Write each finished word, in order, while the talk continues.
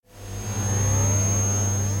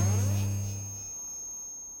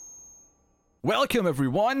Welcome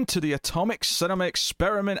everyone to the Atomic Cinema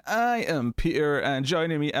Experiment. I am Peter, and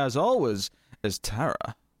joining me as always is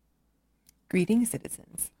Tara. Greetings,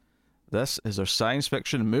 citizens. This is our science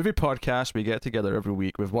fiction movie podcast. We get together every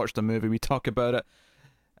week. We've watched a movie, we talk about it.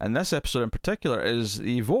 And this episode in particular is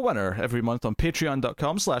the vote winner every month on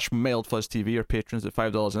patreon.com/mailedfuzztv. Our patrons at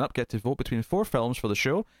 $5 and up get to vote between 4 films for the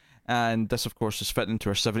show. And this, of course, is fit into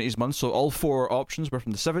our 70s month, so all 4 options were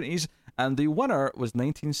from the 70s, and the winner was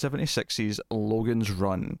 1976's Logan's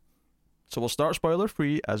Run. So we'll start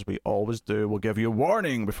spoiler-free, as we always do. We'll give you a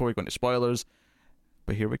warning before we go into spoilers,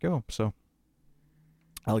 but here we go. So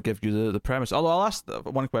I'll give you the premise. Although I'll ask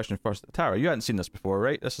one question first. Tara, you hadn't seen this before,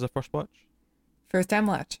 right? This is a first watch? First time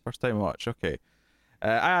watch. First time watch, okay.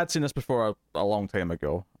 I had seen this before a long time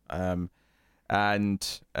ago,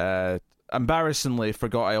 and embarrassingly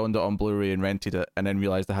forgot I owned it on Blu-ray and rented it, and then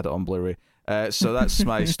realised I had it on Blu-ray. So that's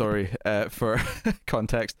my story for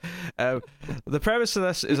context. The premise of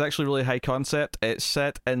this is actually really high concept. It's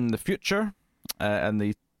set in the future, and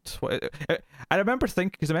I remember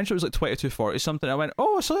thinking, because I mentioned it was like 2240 something, I went,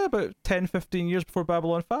 oh, it's only about 10-15 years before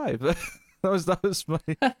Babylon 5. that was my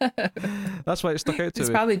that's why it stuck out to me. It's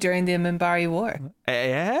probably during the Minbari War.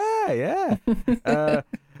 Yeah.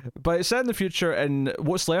 But it's set in the future, and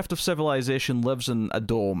what's left of civilization lives in a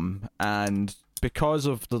dome, and because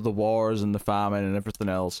of the wars and the famine and everything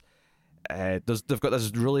else, they've got this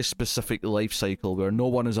really specific life cycle where no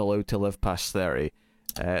one is allowed to live past 30.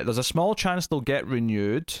 There's a small chance they'll get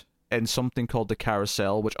renewed in something called the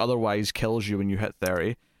carousel, which otherwise kills you when you hit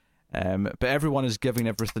 30. But everyone is giving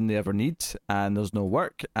everything they ever need, and there's no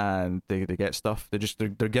work, and they get stuff.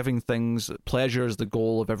 They're giving things. Pleasure is the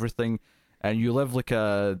goal of everything. And you live like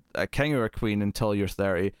a king or a queen until you're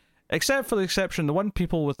 30. Except for the exception, the one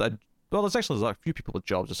people with there's a few people with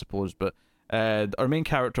jobs, I suppose, but our main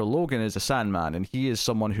character, Logan, is a Sandman, and he is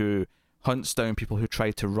someone who hunts down people who try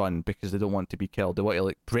to run because they don't want to be killed. They want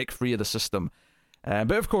to break free of the system.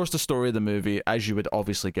 But of course, the story of the movie, as you would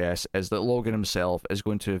obviously guess, is that Logan himself is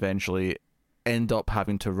going to eventually end up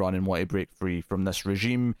having to run and want to break free from this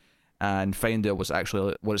regime and find out what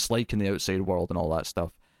it's like in the outside world and all that stuff.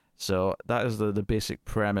 So that is the basic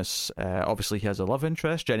premise. Obviously, he has a love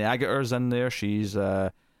interest. Jenny Agutters in there. She's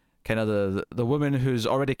kind of the woman who's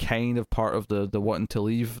already kind of part of the wanting to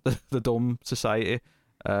leave the Dome Society.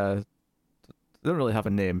 They don't really have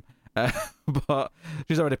a name, but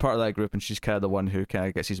she's already part of that group, and she's kind of the one who kind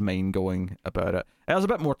of gets his mind going about it. There's a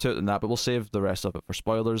bit more to it than that, but we'll save the rest of it for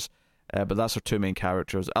spoilers. But that's our 2 main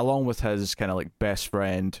characters, along with his kind of like best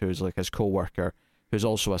friend, who's like his co-worker, who's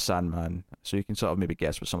also a Sandman, so you can sort of maybe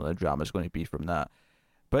guess what some of the drama is going to be from that.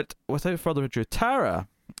 But without further ado, Tara,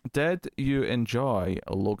 did you enjoy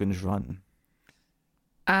Logan's Run?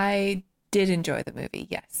 I did enjoy the movie,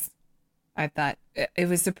 yes. I thought it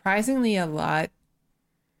was surprisingly a lot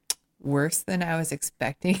worse than I was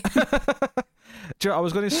expecting. I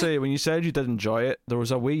was going to say, when you said you did enjoy it, there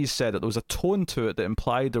was a way you said it. There was a tone to it that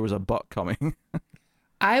implied there was a but coming.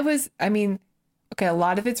 Okay, a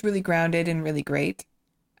lot of it's really grounded and really great.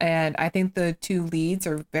 And I think the 2 leads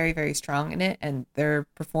are very, very strong in it, and their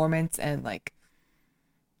performance and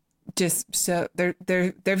just so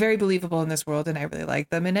they're very believable in this world, and I really like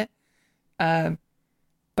them in it.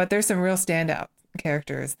 But there's some real standout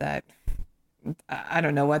characters that I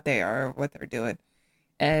don't know what they are or what they're doing.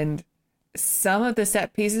 And some of the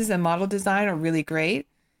set pieces and model design are really great.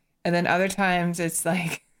 And then other times it's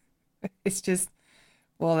it's just,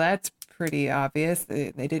 well, that's pretty obvious.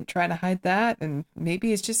 They didn't try to hide that, and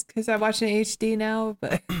maybe it's just because I watch in HD now,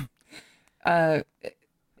 but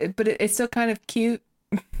it's still kind of cute,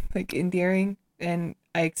 like endearing, and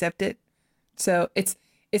I accept it. So it's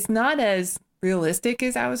not as realistic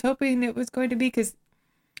as I was hoping it was going to be, because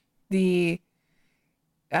I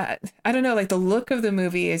don't know, the look of the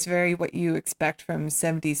movie is very what you expect from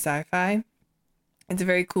 70s sci-fi. It's a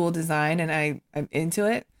very cool design, and I'm into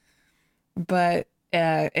it, but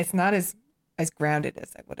it's not as grounded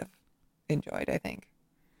as I would have enjoyed, I think.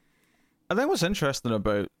 I think what's interesting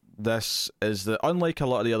about this is that, unlike a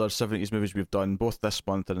lot of the other 70s movies we've done, both this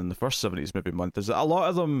month and in the first 70s movie month, is that a lot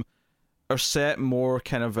of them are set more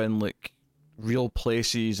kind of in real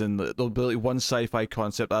places, and there'll be one sci-fi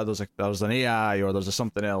concept. There's an AI, or there's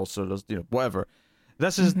something else, or there's whatever.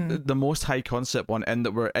 This is the most high concept one, in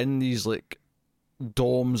that we're in these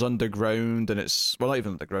domes underground, and it's, well, not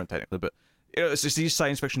even underground technically, but it's just these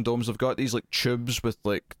science fiction domes. They've got these tubes with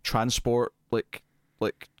transport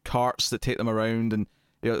carts that take them around, and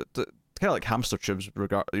kind of like hamster tubes,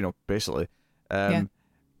 basically.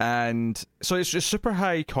 And so it's just super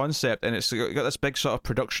high concept, and it's got this big sort of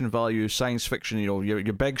production value science fiction.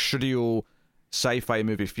 Your big studio sci-fi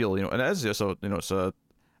movie feel, you know, and it is, so, you know, it's a,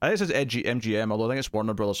 I think it says edgy MGM, although I think it's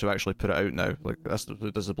Warner Brothers who actually put it out now, like that's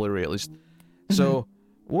who does the Blu-ray at least. So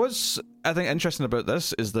what's, I think, interesting about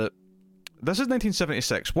this is that this is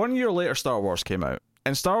 1976. 1 year later, Star Wars came out,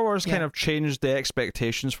 and Star Wars kind of changed the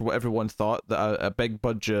expectations for what everyone thought that a big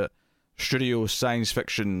budget studio science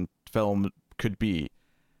fiction film could be.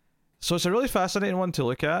 So it's a really fascinating one to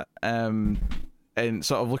look at, and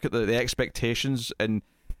sort of look at the expectations. And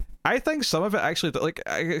I think some of it actually, like,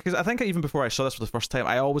 because I think even before I saw this for the first time,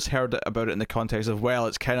 I always heard about it in the context of, well,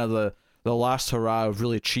 it's kind of the last hurrah of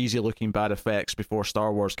really cheesy looking bad effects before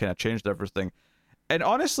Star Wars kind of changed everything. And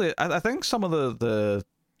honestly, I think some of the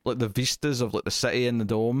like the vistas of like the city and the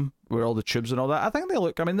dome, where all the tubes and all that, I think they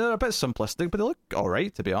look, I mean, they're a bit simplistic, but they look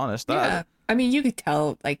alright, to be honest. Yeah. I mean, you could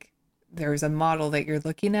tell, like, there's a model that you're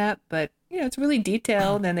looking at, but, you know, it's really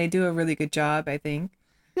detailed and they do a really good job, I think.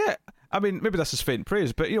 Yeah. I mean, maybe this is faint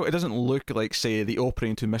praise, but, you know, it doesn't look like, say, the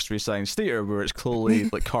opening to Mystery Science Theater, where it's clearly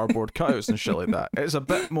like cardboard cutouts and shit like that. It's a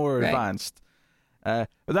bit more advanced. But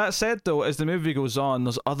that said, though, as the movie goes on,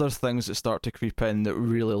 there's other things that start to creep in that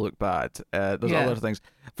really look bad. There's other things.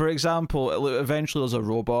 For example, eventually there's a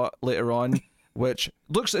robot later on, which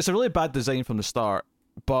looks, it's a really bad design from the start.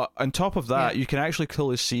 But on top of that, you can actually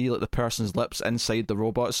clearly see like the person's lips inside the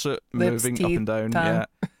robot suit moving teeth, up and down. tongue.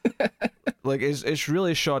 Yeah, like it's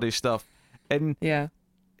really shoddy stuff. And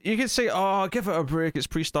you could say, "Oh, give it a break. It's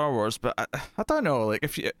pre-Star Wars," but I don't know. Like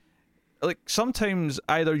if you like, sometimes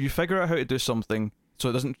either you figure out how to do something so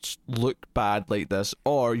it doesn't look bad like this,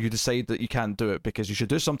 or you decide that you can't do it because you should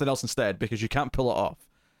do something else instead because you can't pull it off.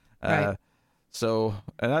 Right. So,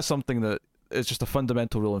 and that's something that. It's just a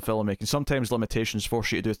fundamental rule in filmmaking. Sometimes limitations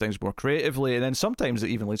force you to do things more creatively, and then sometimes it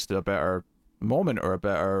even leads to a better moment or a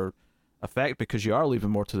better effect because you are leaving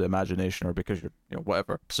more to the imagination, or because you're, you know,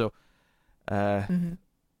 whatever. So, I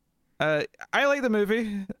like the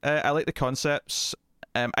movie. I like the concepts.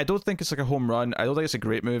 I don't think it's like a home run. I don't think it's a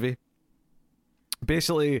great movie.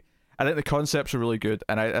 Basically, I think the concepts are really good,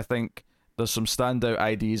 and I think there's some standout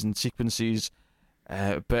ideas and sequences,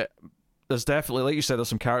 but there's definitely, like you said, there's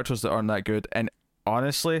some characters that aren't that good. And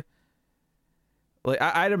honestly, like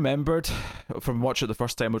I remembered from watching it the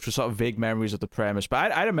first time, which was sort of vague memories of the premise,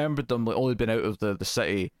 but I remembered them like only been out of the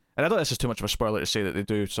city. And I don't know if this is too much of a spoiler to say that they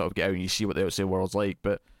do sort of get out and you see what the outside world's like,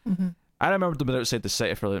 but I remembered them being outside the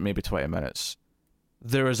city for like maybe 20 minutes.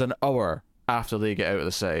 There is an hour after they get out of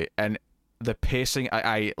the city, and the pacing,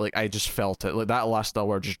 I just felt it. Like that last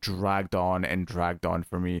hour just dragged on and dragged on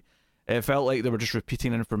for me. It felt like they were just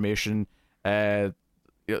repeating information. There's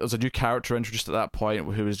a new character introduced at that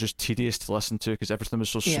point who was just tedious to listen to because everything was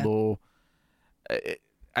so slow.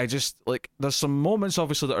 I just, like, there's some moments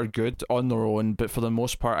obviously that are good on their own, but for the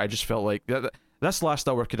most part I just felt like this last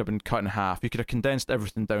hour could have been cut in half. You could have condensed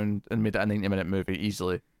everything down and made it a 90-minute movie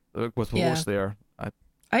easily with what's there.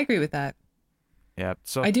 I agree with that. Yeah,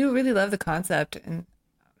 so I do really love the concept, and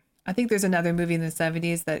I think there's another movie in the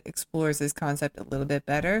 70s that explores this concept a little bit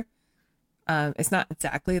better. It's not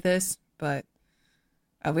exactly this, but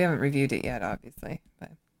we haven't reviewed it yet, obviously,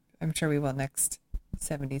 but I'm sure we will next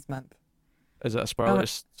 70s month. Is it a spoiler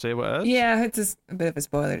to say what it is? Yeah, it's just a bit of a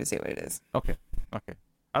spoiler to say what it is. Okay.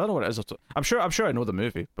 I don't know what it is. I'm sure I know the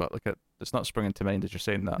movie, but like it's not springing to mind as you're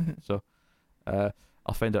saying that. So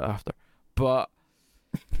I'll find out after. But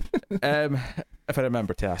if I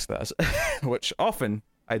remember to ask that, which often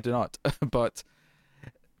I do not. But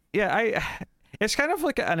yeah, it's kind of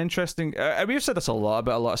like an interesting. We've said this a lot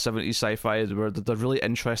about a lot of 70s sci-fi, where they're really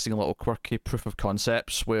interesting little quirky proof of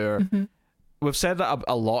concepts where. We've said that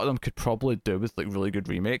a lot of them could probably do with like really good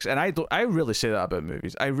remakes, and I really say that about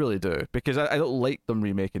movies. I really do, because I don't like them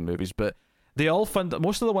remaking movies, but they all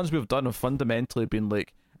most of the ones we've done have fundamentally been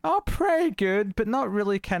like, oh, pretty good, but not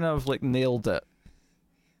really kind of like nailed it.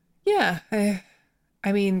 Yeah,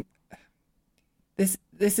 I mean, this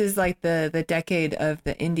is like the decade of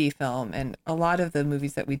the indie film, and a lot of the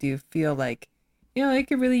movies that we do feel like, you know, they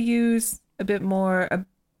could really use a bit more.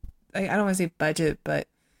 I don't want to say budget, but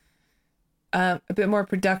a bit more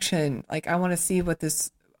production. Like, I want to see what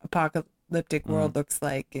this apocalyptic world looks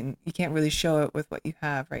like, and you can't really show it with what you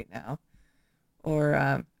have right now.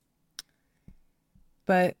 Or,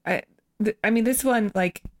 but I mean, this one,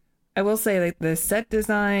 like, I will say, like, the set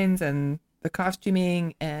designs and the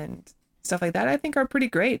costuming and stuff like that, I think are pretty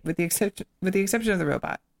great, with the exception of the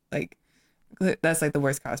robot. Like, that's like the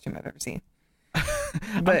worst costume I've ever seen.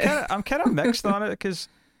 But I'm kind of mixed on it, because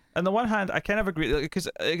on the one hand, I kind of agree, because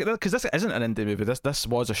this isn't an indie movie. This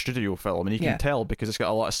was a studio film, and you can tell because it's got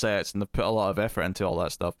a lot of sets and they've put a lot of effort into all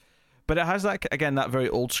that stuff. But it has that, again, that very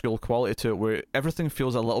old school quality to it, where everything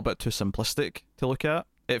feels a little bit too simplistic to look at.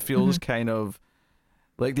 It feels kind of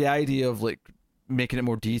like the idea of like making it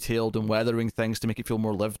more detailed and weathering things to make it feel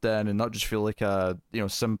more lived in and not just feel like a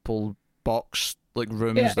simple box like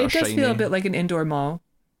rooms that are it does shiny. feel a bit like an indoor mall.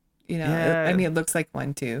 Yeah. I mean, it looks like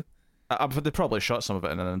one too. But they probably shot some of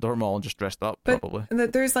it in an indoor mall and just dressed up, probably.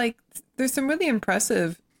 But there's some really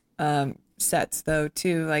impressive sets though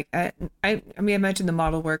too. Like I mean, I mentioned the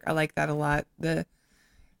model work. I like that a lot. The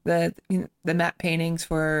matte paintings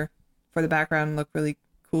for the background look really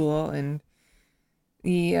cool, and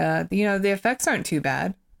the effects aren't too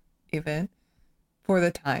bad even for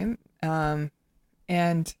the time.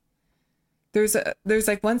 And there's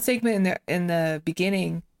like one segment in the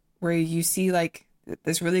beginning where you see like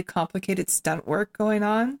this really complicated stunt work going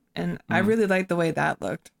on, and I really liked the way that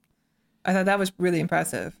looked. I thought that was really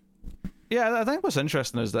impressive. Yeah, I think what's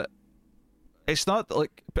interesting is that it's not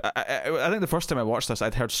like I think the first time I watched this,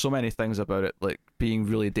 I'd heard so many things about it like being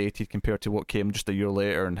really dated compared to what came just a year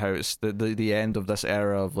later, and how it's the end of this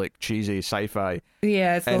era of like cheesy sci-fi.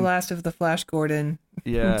 Yeah, it's the last of the Flash Gordon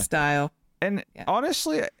style. And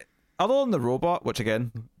honestly, other than the robot, which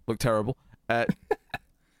again looked terrible,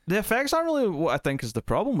 the effects aren't really what I think is the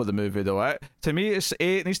problem with the movie, though. To me,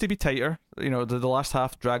 it needs to be tighter. The last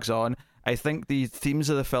half drags on. I think the themes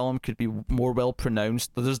of the film could be more well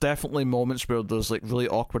pronounced. There's definitely moments where there's like really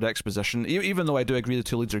awkward exposition. Even though I do agree the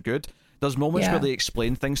two leads are good, there's moments where they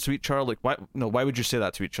explain things to each other. Like, why would you say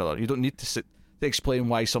that to each other? You don't need to explain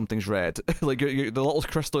why something's red. Like the little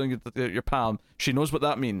crystal in your palm, she knows what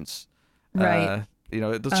that means. Right.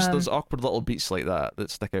 There's awkward little beats like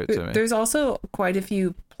that stick out to me. There's also quite a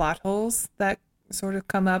few plot holes that sort of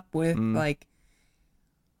come up with like,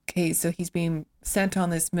 okay, so he's being sent on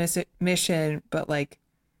this mission, but like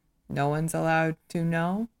no one's allowed to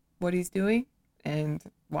know what he's doing and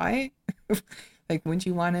why. Like, wouldn't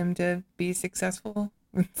you want him to be successful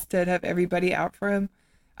instead of everybody out for him?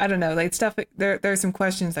 I don't know, like stuff. There are some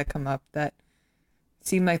questions that come up that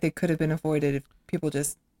seem like they could have been avoided if people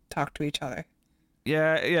just talked to each other.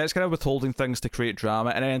 Yeah, it's kind of withholding things to create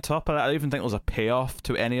drama, and then on top of that, I don't even think there's a payoff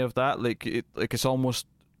to any of that. Like, it's almost,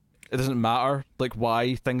 it doesn't matter like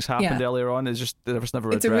why things happened earlier on. It's just it was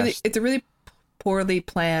never addressed. It's a really poorly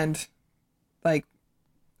planned, like,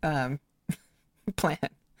 plan.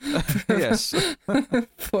 Yes.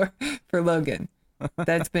 for Logan,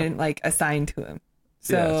 that's been like assigned to him.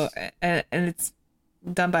 So and it's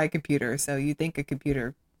done by a computer. So you think a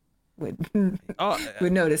computer would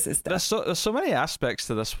notice this stuff. There's so many aspects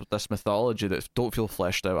to this mythology that don't feel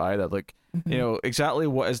fleshed out either. Like, exactly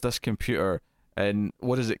what is this computer and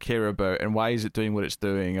what does it care about and why is it doing what it's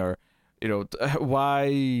doing, or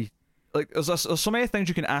why, like there's so many things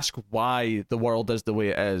you can ask why the world is the way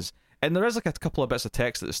it is. And there is like a couple of bits of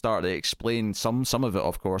text at the start that explain some of it,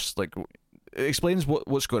 of course. Like, it explains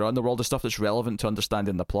what's going on in the world, the stuff that's relevant to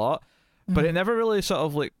understanding the plot. But it never really sort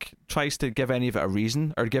of like tries to give any of it a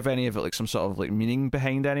reason or give any of it like some sort of like meaning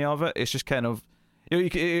behind any of it. It's just kind of,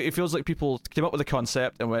 it feels like people came up with a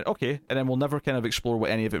concept and went, okay, and then we'll never kind of explore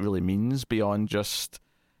what any of it really means beyond just,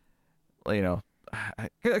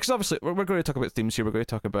 because obviously we're going to talk about themes here. We're going to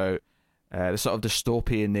talk about the sort of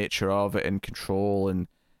dystopian nature of it and control and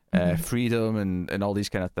freedom and all these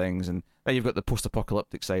kind of things. And then you've got the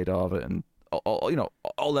post-apocalyptic side of it and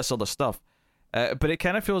all this other stuff. But it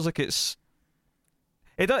kind of feels like it's...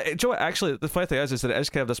 Actually, the funny thing is that it is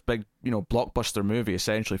kind of this big, blockbuster movie,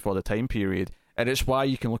 essentially, for the time period. And it's why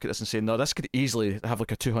you can look at this and say, no, this could easily have,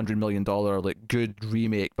 like, a $200 million, like, good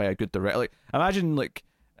remake by a good director. Like, imagine, like,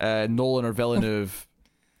 Nolan or Villeneuve,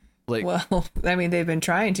 like... Well, I mean, they've been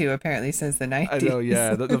trying to, apparently, since the 90s. I know,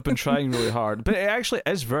 yeah. They've been trying really hard. But it actually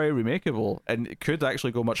is very remakeable, and it could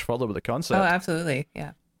actually go much further with the concept. Oh, absolutely,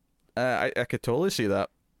 yeah. I could totally see that.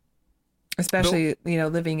 Especially,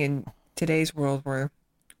 living in today's world where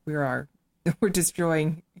we're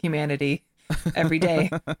destroying humanity every day.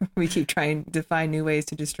 We keep trying to find new ways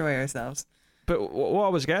to destroy ourselves. But what I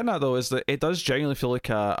was getting at, though, is that it does genuinely feel like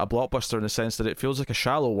a blockbuster in the sense that it feels like a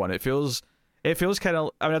shallow one. It feels kind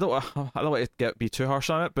of... I mean, I don't want to be too harsh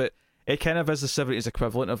on it, but it kind of is the 70s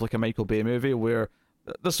equivalent of like a Michael Bay movie where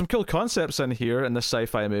there's some cool concepts in here in this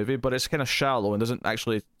sci-fi movie, but it's kind of shallow and doesn't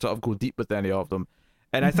actually sort of go deep with any of them.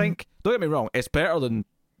 And I think, don't get me wrong, it's better than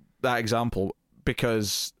that example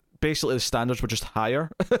because basically the standards were just higher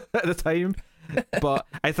at the time. But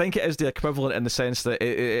I think it is the equivalent in the sense that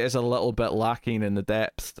it is a little bit lacking in the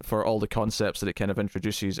depth for all the concepts that it kind of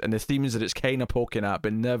introduces and the themes that it's kind of poking at,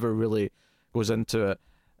 but never really goes into it.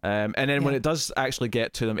 And then when it does actually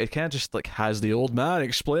get to them, it kind of just like has the old man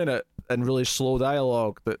explain it in really slow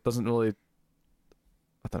dialogue that doesn't really...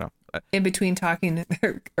 I don't know. In between talking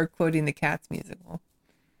or quoting the Cats musical.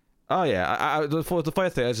 Oh yeah, the funny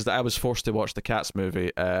thing is that I was forced to watch the Cats movie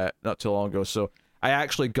not too long ago, so I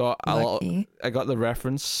actually got I got the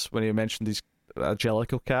reference when he mentioned these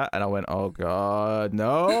Jellicle cat, and I went, oh god,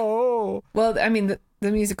 no. Well, I mean,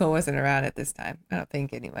 the musical wasn't around at this time, I don't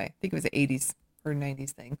think. Anyway, I think it was an 80s or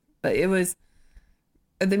 90s thing, but it was,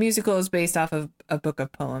 the musical is based off of a book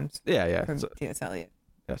of poems. Yeah, from T.S. Eliot.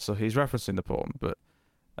 Yeah, so he's referencing the poem,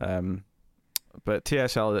 but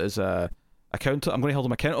T.S. Eliot is I'm going to hold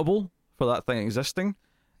him accountable for that thing existing.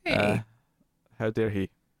 Hey, how dare he?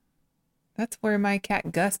 That's where my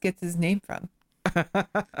cat Gus gets his name from.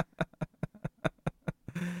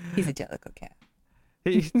 He's a Jellicle cat.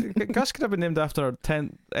 Gus could have been named after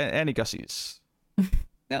any Gussies.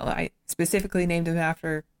 No, I specifically named him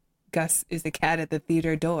after Gus is the cat at the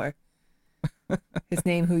theater door. His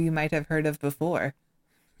name, who you might have heard of before.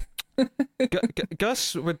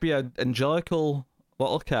 Gus would be an angelical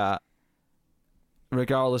little cat,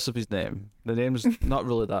 regardless of his name. The name's not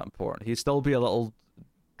really that important. He'd still be a little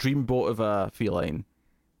dreamboat of a feline.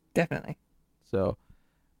 Definitely. So,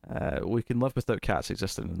 we can live without cats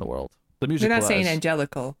existing in the world. The music. You're not saying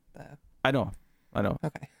angelical, though. I know.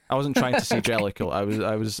 Okay. I wasn't trying to say jellicle.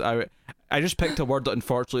 I just picked a word that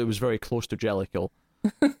unfortunately was very close to jellicle.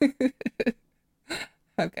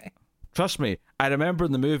 Okay. Trust me, I remember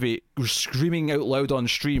in the movie screaming out loud on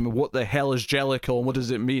stream, what the hell is jellicle and what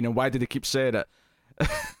does it mean and why did they keep saying it?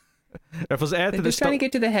 If there's anything They're just trying to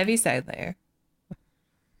get to the heavy side layer.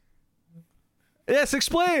 Yes,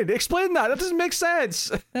 explain that. That doesn't make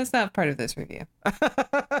sense. That's not part of this review.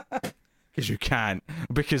 Because you can't.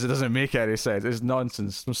 Because it doesn't make any sense. It's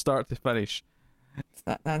nonsense from start to finish. It's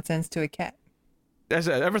not nonsense to a cat.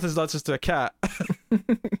 Everything's nonsense to a cat.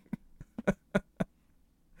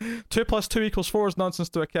 2 + 2 = 4 is nonsense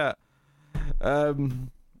to a cat.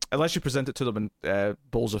 Unless you present it to them in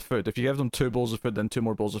bowls of food. If you give them 2 bowls of food, then 2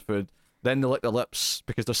 more bowls of food, then they lick their lips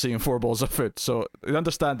because they're seeing 4 bowls of food. So you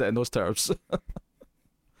understand it in those terms.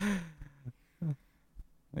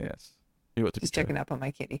 Yes. You want to just checking up on my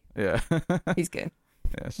kitty. Yeah. He's good.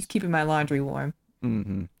 Yes. He's keeping my laundry warm.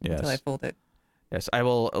 Mm-hmm. Yes. Until I fold it. Yes, I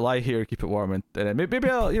will lie here, keep it warm, and then maybe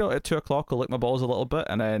I'll, at 2 o'clock I'll lick my balls a little bit,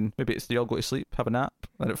 and then maybe at 3 I'll go to sleep, have a nap,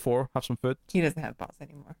 and at 4 have some food. He doesn't have balls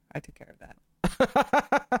anymore. I took care of that.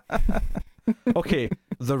 Okay,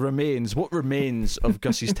 the remains. What remains of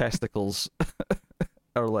Gussie's testicles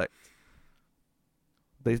are licked?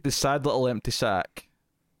 The sad little empty sack.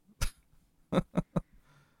 Don't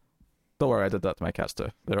worry, I did that to my cats too.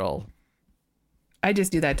 They're all... I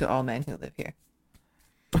just do that to all men who live here.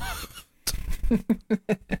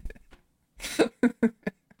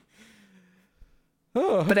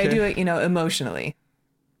 Oh, okay. But I do it, emotionally.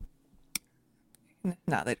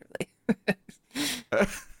 Not literally.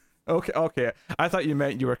 Okay. I thought you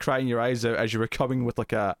meant you were crying your eyes out as you were coming with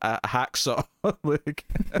like a hacksaw. Like...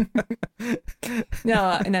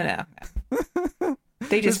 No.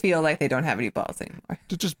 They just feel like they don't have any balls anymore.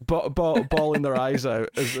 Just bawling their eyes out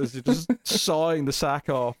as you're just sawing the sack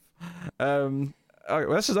off. Okay,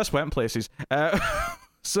 well, this went places.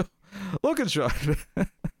 So, Logan's Run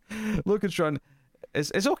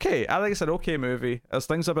is okay. I think it's an okay movie. There's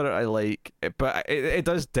things about it I like, but it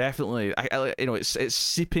does definitely, it's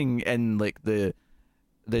seeping in like the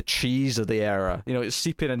cheese of the era. It's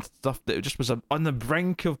seeping in stuff that just was on the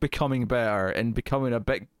brink of becoming better and becoming a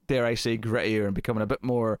bit, dare I say, grittier and becoming a bit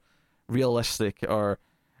more realistic, or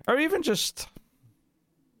even just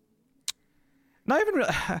not even.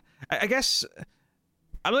 I guess.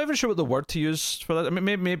 I'm not even sure what the word to use for that. I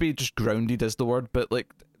mean, maybe just grounded is the word, but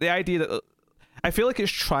like the idea that I feel like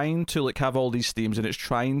it's trying to like have all these themes and it's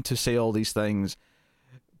trying to say all these things,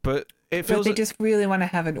 but it feels they just really want to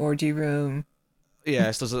have an orgy room.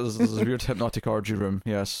 Yes, there's a weird hypnotic orgy room.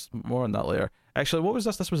 Yes, more on that later. Actually, what was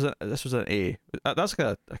this? This was an A. That's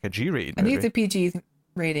like a G rating. I think it's a PG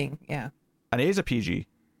rating. Yeah. An A is a PG.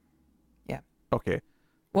 Yeah. Okay.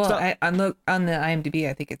 Well, on the IMDb,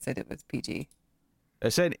 I think it said it was PG. It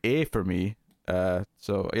said A for me, so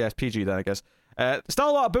yeah, it's PG then, I guess. Still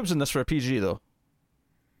a lot of boobs in this for a PG, though.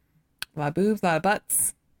 A lot of boobs, a lot of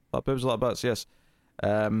butts. A lot of boobs, a lot of butts, yes.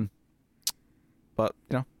 But,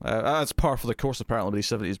 that's par for the course, apparently, with these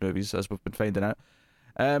 70s movies, as we've been finding out.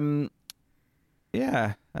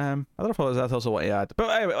 Yeah, I don't know if that's also what he had.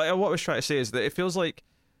 But anyway, what I was trying to say is that it feels like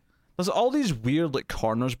there's all these weird, like,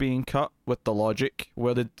 corners being cut with the logic,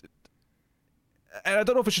 where and I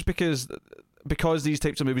don't know if it's just because these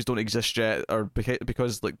types of movies don't exist yet, or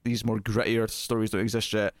because like these more grittier stories don't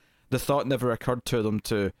exist yet, the thought never occurred to them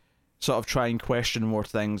to sort of try and question more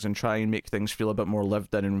things and try and make things feel a bit more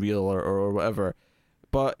lived in and real or whatever.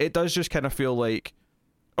 But it does just kind of feel like,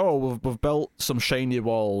 oh, we've built some shiny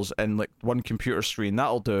walls and like one computer screen,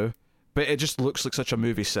 that'll do. But it just looks like such a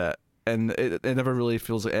movie set, and it never really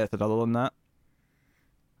feels like anything other than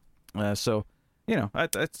that. So,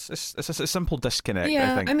 it's a simple disconnect.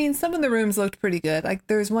 Yeah, I think. I mean, some of the rooms looked pretty good. Like,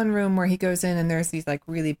 there's one room where he goes in and there's these like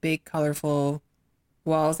really big, colorful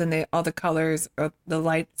walls, and all the colors, or the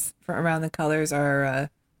lights around the colors are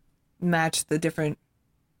match the different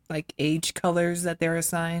like age colors that they're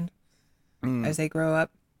assigned as they grow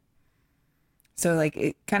up. So like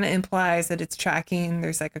it kind of implies that it's tracking.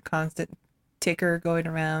 There's like a constant ticker going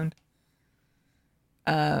around.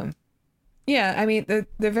 Yeah, I mean they're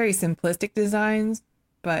very simplistic designs,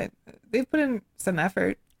 but they put in some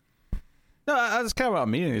effort. No, that's kind of what I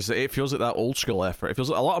mean. Is that it feels like that old school effort. It feels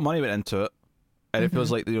like a lot of money went into it, and it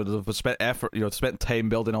feels like they've spent effort, spent time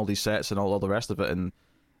building all these sets and all the rest of it.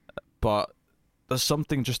 But there's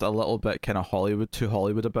something just a little bit kind of too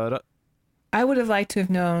Hollywood about it. I would have liked to have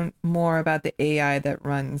known more about the AI that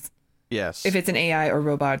runs. Yes. If it's an AI or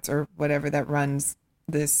robots or whatever that runs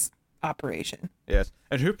this operation. Yes.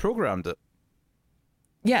 And who programmed it?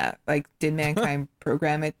 Yeah, like did mankind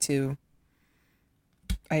program it to,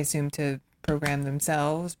 I assume, to program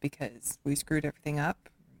themselves because we screwed everything up?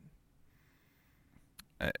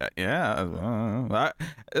 Yeah.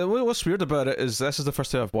 What's weird about it is this is the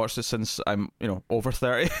first time I've watched it since I'm, over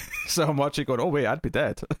 30. So I'm watching going, oh wait, I'd be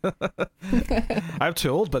dead. I'm too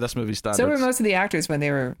old by this movie standards. So were most of the actors when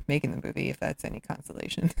they were making the movie, if that's any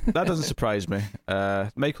consolation. That doesn't surprise me.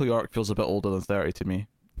 Michael York feels a bit older than 30 to me.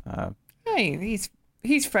 Hey,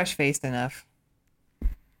 he's fresh-faced enough.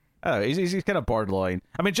 Oh, he's kind of borderline.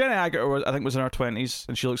 I mean, Jenna Agutter, I think, was in her 20s,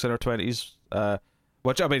 and she looks in her 20s.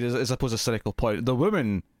 Which, I mean, is I suppose a cynical point. The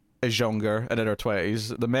woman is younger and in her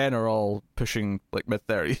 20s. The men are all pushing, like,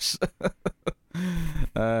 mid-30s.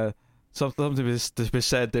 Something to be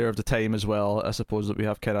said there of the time as well, I suppose, that we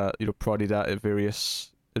have kind of, prodded at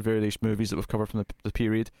various movies that we've covered from the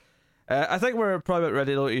period. I think we're probably about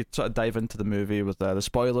ready to sort of dive into the movie with the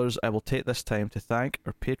spoilers. I will take this time to thank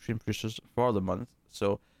our Patreon producers for the month.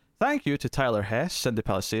 So, thank you to Tyler Hess, Cindy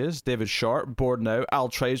Palacios, David Short, Board Now, Al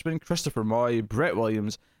Treisman, Christopher Moy, Brett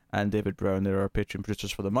Williams, and David Brown. They're our Patreon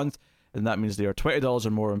producers for the month, and that means they are $20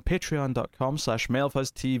 or more on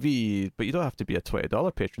patreon.com/MailFuzzTV. But you don't have to be a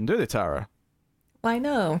 $20 patron, do they, Tara? Well, I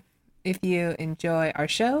know. If you enjoy our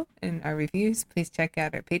show and our reviews, please check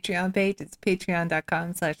out our Patreon page. It's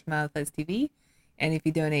patreon.com/MailFuzzTV. And if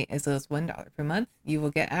you donate as little as $1 per month, you will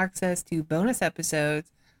get access to bonus episodes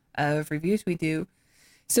of reviews we do.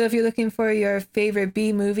 So if you're looking for your favorite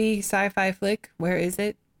B-movie sci-fi flick, where is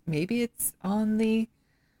it? Maybe it's on the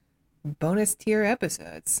bonus tier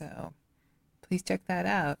episodes. So please check that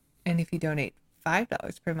out. And if you donate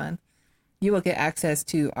 $5 per month, you will get access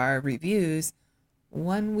to our reviews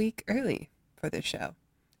 1 week early for this show.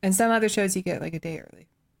 And some other shows you get like a day early.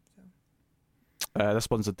 So. This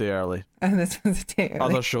one's a day early. And this one's a day early.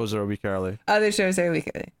 Other shows are a week early. Other shows are a week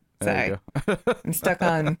early. Sorry. I'm stuck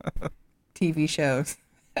on TV shows.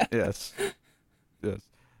 Yes.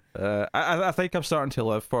 I think I'm starting to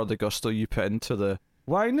live for the gusto you put into the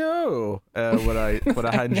why no when I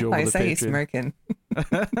hand you over I the saw you Patreon. smirking.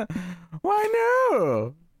 Why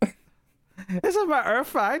no? It's a matter of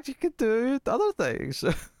fact you could do other things.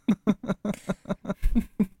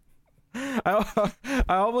 I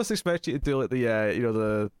almost expect you to do like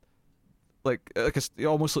the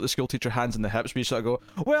almost like the school teacher hands in the hips, but you sort of go,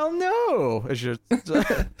 well, no, as you're.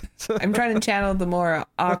 I'm trying to channel the more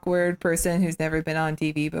awkward person who's never been on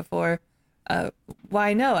TV before.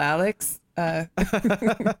 Why no, Alex?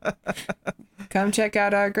 Come check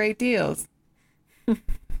out our great deals.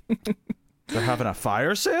 They're having a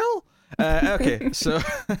fire sale? Okay, so.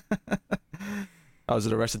 I was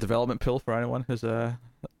an Arrested Development pill for anyone who's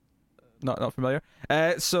not familiar.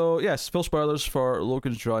 So yes, full spoilers for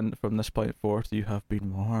Logan's Run from this point forth. You have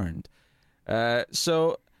been warned.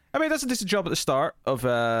 So I mean that's a decent job at the start of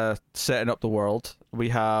setting up the world. We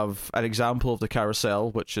have an example of the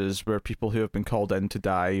carousel, which is where people who have been called in to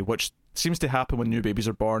die, which seems to happen when new babies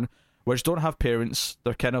are born, which don't have parents.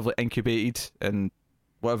 They're kind of like incubated and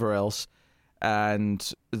whatever else,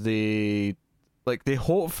 and they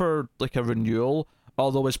hope for like a renewal.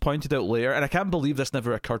 Although it's pointed out later, and I can't believe this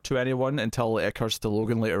never occurred to anyone until it occurs to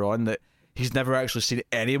Logan later on, that he's never actually seen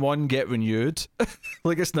anyone get renewed.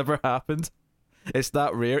 Like, it's never happened. It's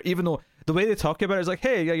that rare. Even though the way they talk about it is like,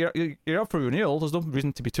 hey, you're up for renewal, there's no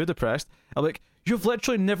reason to be too depressed. I'm like, you've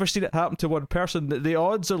literally never seen it happen to one person. The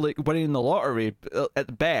odds are like winning the lottery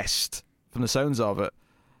at best, from the sounds of it.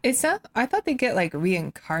 It's not. I thought they get like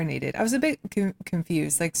reincarnated. I was a bit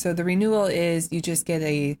confused. Like, so the renewal is you just get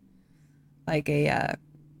a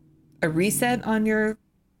reset on your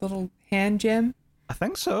little hand gem. I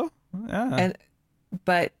think so. Yeah.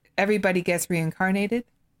 But everybody gets reincarnated.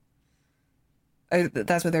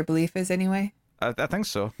 That's what their belief is anyway. I think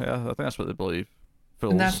so. Yeah, I think that's what they believe.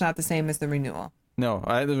 Fools. And that's not the same as the renewal. No,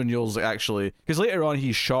 I think the renewal's actually... Because later on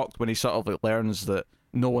he's shocked when he sort of like learns that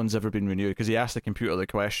no one's ever been renewed, because he asked the computer the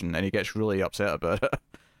question and he gets really upset about it.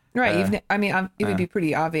 Right. It would be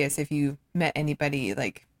pretty obvious if you met anybody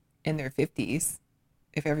like in their 50s,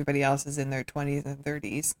 if everybody else is in their 20s and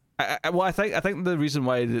 30s. I think the reason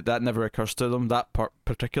why that never occurs to them, that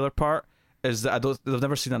particular part, is that they've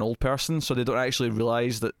never seen an old person, so they don't actually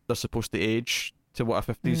realize that they're supposed to age to what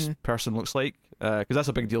a 50s person looks like. Because that's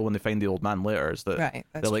a big deal when they find the old man later. Is that right,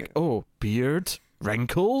 they're like, oh, beard,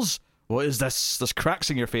 wrinkles. What is this? There's cracks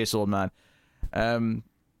in your face, old man.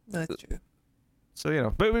 That's true.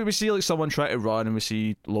 So, but we see like someone try to run, and we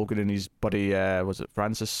see Logan and his buddy, was it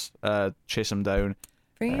Francis, chase him down.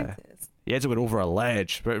 Francis. He ends up going over a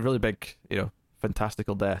ledge, but really big,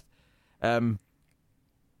 fantastical death.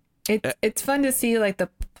 It's fun to see like the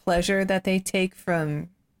pleasure that they take from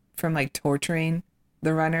like torturing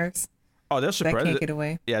the runners. Oh, they're super. That can't get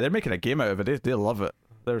away. Yeah, they're making a game out of it. They love it.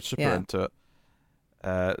 They're super into it.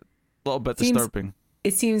 A little bit disturbing.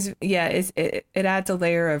 It seems, it adds a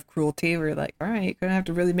layer of cruelty. We're like, all right, you're gonna have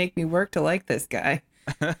to really make me work to like this guy.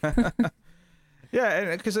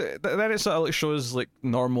 Yeah, because then it sort of like shows like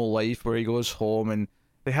normal life where he goes home, and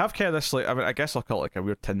they have kind of this like, I guess I'll call it like a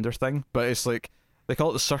weird Tinder thing, but it's like they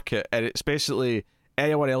call it the circuit, and it's basically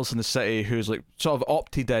anyone else in the city who's like sort of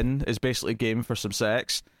opted in is basically game for some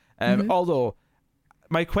sex. Although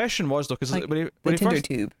my question was though, because like when the he Tinder first,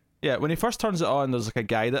 tube. Yeah, when he first turns it on, there's like a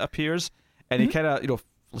guy that appears, and he kind of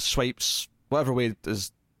swipes whatever way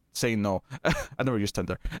is saying no. I never used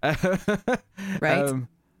Tinder. Right.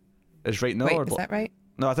 Is right no? Wait, or is that right?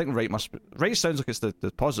 No, I think right must be. Right sounds like it's the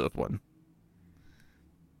positive one.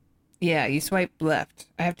 Yeah, you swipe left.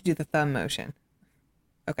 I have to do the thumb motion.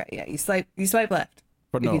 Okay, yeah, you swipe left.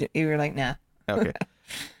 For no. If you're like, nah. Okay.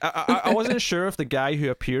 I wasn't sure if the guy who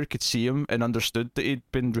appeared could see him and understood that he'd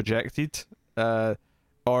been rejected, or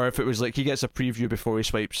if it was like he gets a preview before he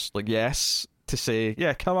swipes like yes to say,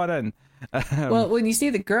 yeah, come on in. Well, when you see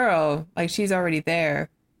the girl, like she's already there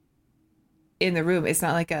in the room. It's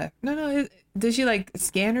not like no. Does she like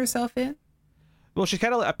scan herself in? Well, she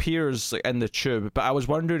kind of like appears like in the tube, but I was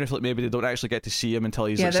wondering if like maybe they don't actually get to see him until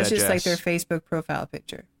he's yeah, like, that's said just yes. like their Facebook profile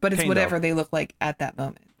picture, but it's Kind whatever of. they look like at that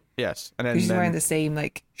moment. Yes, and then She's wearing the same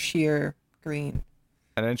like sheer green.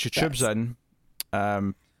 And then she tubes in.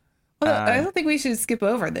 Well, I don't think we should skip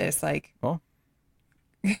over this, like,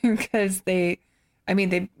 because they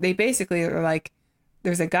basically are like,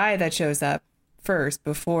 there's a guy that shows up first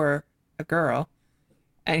before a girl,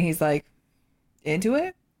 and he's like into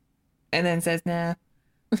it, and then says, nah.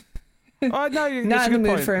 Oh no, not in the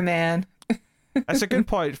mood for a man. That's a good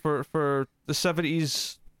point for the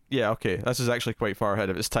 70s. Yeah, okay, this is actually quite far ahead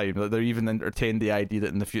of its time. They're even entertained the idea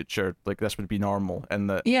that in the future, like this would be normal, and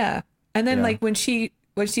that and then like when she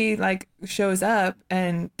like shows up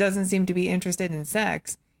and doesn't seem to be interested in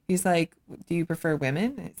sex, he's like, "Do you prefer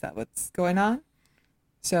women? Is that what's going on?"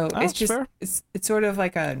 So it's just fair. It's sort of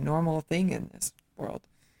like a normal thing in this world,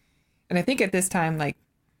 and I think at this time, like,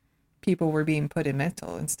 people were being put in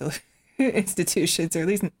mental institutions, or at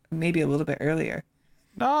least maybe a little bit earlier.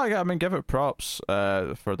 No, yeah, I mean, give it props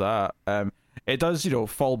for that. It does,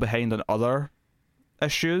 fall behind on other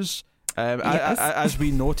issues. Yes. As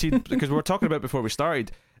we noted, because we were talking about before we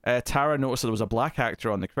started, Tara noticed that there was a black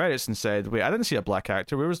actor on the credits and said, "Wait, I didn't see a black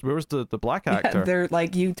actor. Where was the black actor?" Yeah, they're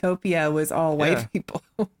like Utopia was all white people.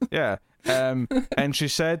 Yeah. And she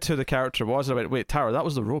said to the character, "Wait, Tara, that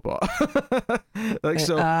was the robot."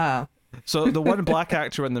 So the one black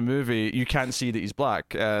actor in the movie, you can't see that he's black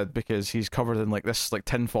because he's covered in like this like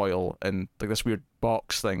tinfoil and like this weird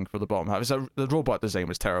box thing for the bottom half. The robot design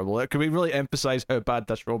was terrible. Could we really emphasize how bad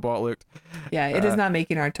this robot looked? Yeah, it is not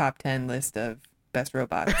making our top 10 list of best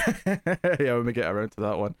robots. Yeah, when we get around to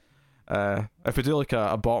that one. If we do like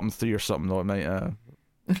a bottom 3 or something, though, it might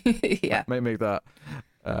might make that.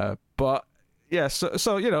 But yeah,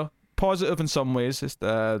 so positive in some ways,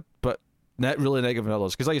 but not really negative in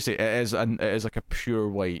others, because like you say, it is like a pure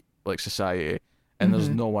white like society, and there's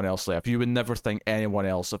no one else left. You would never think anyone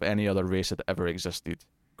else of any other race had ever existed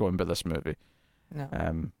going by this movie. No.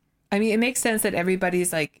 I mean, it makes sense that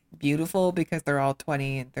everybody's like beautiful because they're all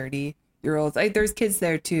 20 and 30-year-olds. Like, there's kids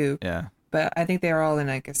there too. Yeah. But I think they're all in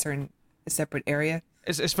like a separate area.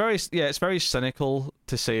 It's very cynical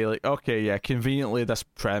to say like, okay, yeah, conveniently this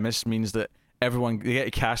premise means that they get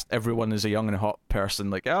to cast everyone as a young and hot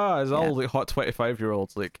person, like, it's all like hot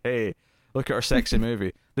 25-year-olds, like, hey, look at our sexy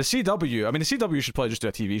movie. The CW, I mean, the CW should probably just do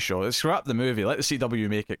a TV show. Let's scrap the movie. Let the CW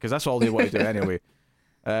make it, because that's all they want to do anyway.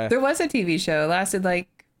 There was a TV show. It lasted like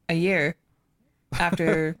a year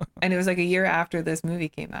after, and it was like a year after this movie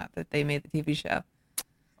came out that they made the TV show.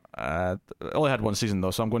 It only had one season,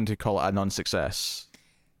 though, so I'm going to call it a non-success.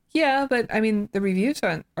 Yeah, but I mean, the reviews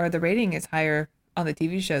or the rating is higher on the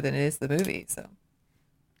TV show than it is the movie. So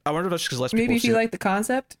I wonder if that's because less people maybe if you see like the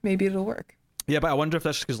concept, maybe it'll work. Yeah, but I wonder if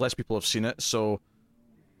that's because less people have seen it. So,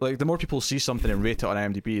 like, the more people see something and rate it on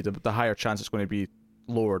IMDb, the higher chance it's going to be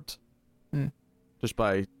lowered. Just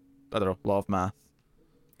by, I don't know, law of math.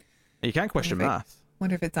 You can't question math.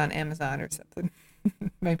 Wonder if it's on Amazon or something.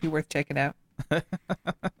 Might be worth checking out.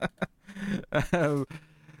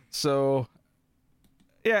 So,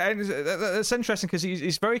 yeah, and it's interesting because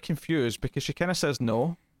he's very confused because she kind of says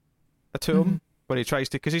no to him when he tries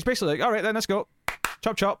to, because he's basically like, all right then, let's go,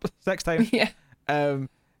 chop chop, next time. Yeah. And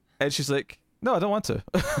she's like, no, I don't want to.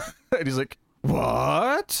 And he's like,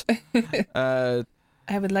 what? I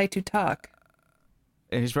would like to talk.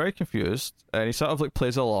 And he's very confused, and he sort of like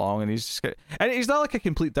plays along, and he's just and he's not like a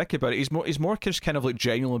complete dick about it. He's more just kind of like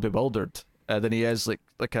genuinely bewildered than he is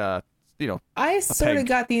like a, you know. I sort of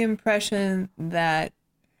got the impression that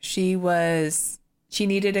she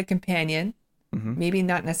needed a companion, maybe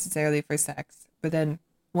not necessarily for sex, but then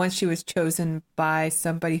once she was chosen by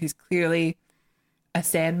somebody who's clearly a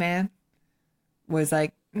Sandman, was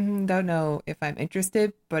like, don't know if I'm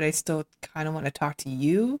interested, but I still kind of want to talk to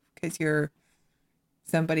you because you're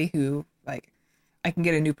somebody who, like, I can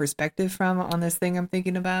get a new perspective from on this thing I'm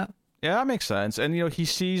thinking about. Yeah, that makes sense. And, you know, he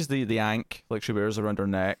sees the ankh, like, she wears around her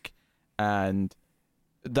neck, and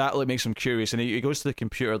that, like, makes him curious. And he goes to the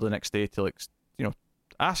computer the next day to, like, you know,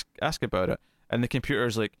 ask about it. And the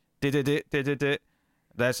computer's like, did.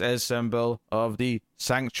 This is symbol of the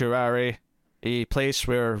sanctuary, a place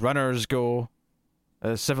where runners go,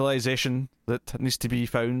 a civilization that needs to be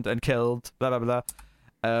found and killed, blah, blah, blah.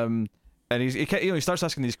 And he starts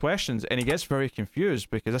asking these questions, and he gets very confused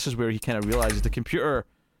because this is where he kind of realizes the computer,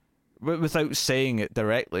 without saying it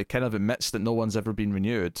directly, kind of admits that no one's ever been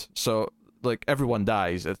renewed. So, like, everyone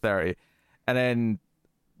dies at 30. And then,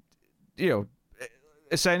 you know,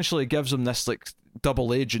 essentially gives him this, like,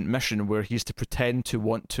 double agent mission where he's to pretend to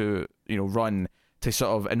want to, you know, run to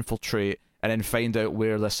sort of infiltrate and then find out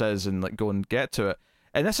where this is and, like, go and get to it.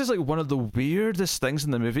 And this is, like, one of the weirdest things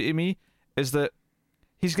in the movie to me, is that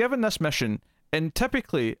he's given this mission, and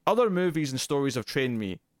typically other movies and stories have trained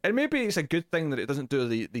me, and maybe it's a good thing that it doesn't do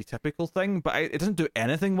the typical thing, but it doesn't do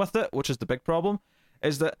anything with it, which is the big problem,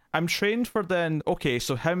 is that I'm trained for then, okay,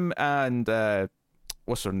 so him and,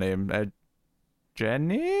 what's her name?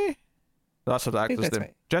 Jenny? That's her actress name.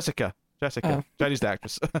 Right. Jessica. Oh. Jenny's the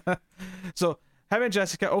actress. So, him and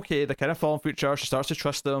Jessica, okay, they kind of fall in future. She starts to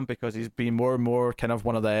trust him because he's being more and more kind of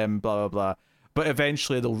one of them, blah, blah, blah. But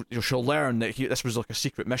eventually she'll learn that this was like a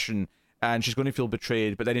secret mission, and she's going to feel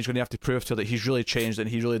betrayed, but then he's going to have to prove to her that he's really changed and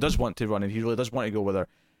he really does want to run and he really does want to go with her.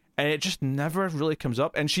 And it just never really comes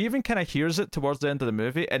up. And she even kind of hears it towards the end of the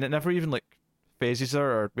movie, and it never even, like, phases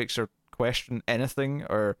her or makes her question anything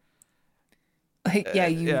or... Like, yeah,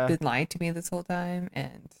 you've been lying to me this whole time,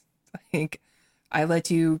 and, like, I let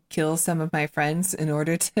you kill some of my friends in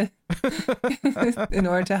order to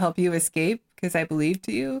help you escape because I believed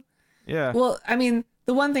you. Yeah. Well, I mean,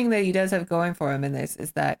 the one thing that he does have going for him in this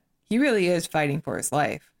is that he really is fighting for his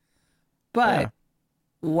life. But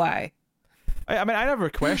why? I mean, I never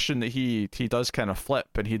questioned that he does kind of flip,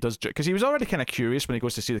 and he does, because he was already kind of curious when he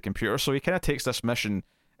goes to see the computer, so he kind of takes this mission,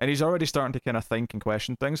 and he's already starting to kind of think and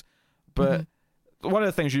question things. But one of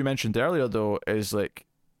the things you mentioned earlier, though, is, like,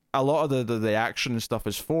 a lot of the action and stuff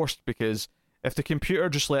is forced, because if the computer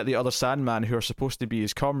just let the other Sandman, who are supposed to be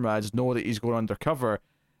his comrades, know that he's going undercover,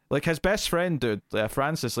 like, his best friend, dude,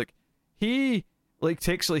 Francis, like, he, like,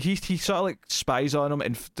 takes, like, he sort of, like, spies on him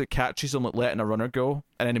and catches him, like, letting a runner go,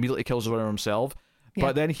 and then immediately kills the runner himself. Yeah.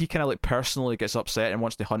 But then he kind of, like, personally gets upset and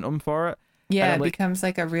wants to hunt him for it. Yeah, it becomes,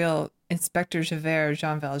 like, a real Inspector Javert,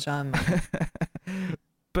 Jean Valjean moment.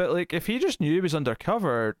 But, like, if he just knew he was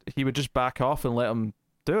undercover, he would just back off and let him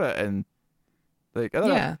do it, and, like, I don't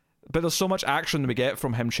know. But there's so much action we get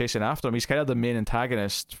from him chasing after him. He's kind of the main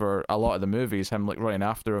antagonist for a lot of the movies, him, like, running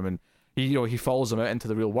after him, and he follows him out into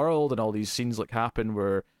the real world, and all these scenes, like, happen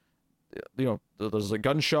where, you know, there's, like,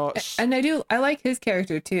 gunshots. And I like his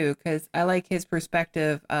character too, because I like his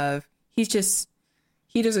perspective of he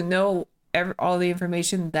doesn't know all the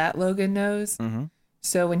information that Logan knows.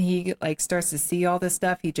 So when he, like, starts to see all this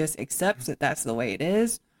stuff, he just accepts that that's the way it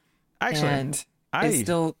is. Actually, and it's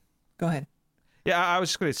still, go ahead. Yeah, I was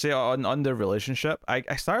just going to say on their relationship,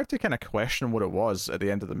 I started to kind of question what it was at the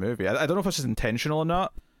end of the movie. I don't know if this is intentional or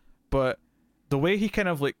not, but the way he kind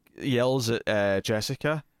of like yells at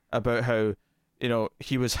Jessica about how, you know,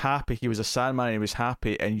 he was happy, he was a Sandman, and he was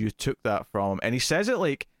happy, and you took that from him, and he says it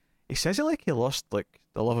like he lost like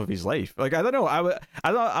the love of his life. Like I don't know,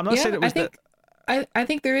 I'm not saying it was. I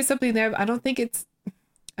think there is something there. I don't think it's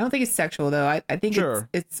sexual though. I think Sure.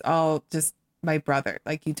 it's all just my brother.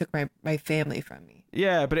 Like you took my family from me.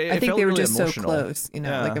 Yeah, but I think felt they were really just emotional. so close, you know,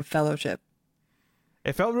 Yeah. like a fellowship.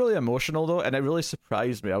 It felt really emotional though, and it really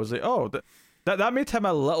surprised me. I was like, oh, that made him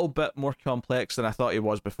a little bit more complex than I thought he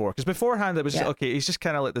was before. Because beforehand it was okay, he's just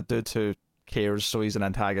kind of like the dude who cares, so he's an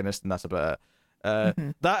antagonist, and that's about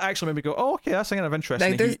it. That actually made me go, oh, okay, that's kind of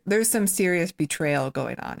interesting. Like there's some serious betrayal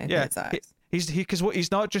going on in his eyes.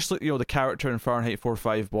 He's not just like, you know, the character in Fahrenheit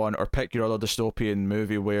 451 or pick your other dystopian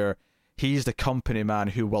movie where he's the company man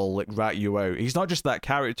who will like rat you out. He's not just that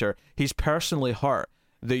character. He's personally hurt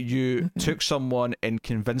that you took someone and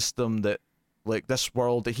convinced them that like this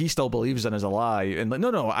world that he still believes in is a lie. And like,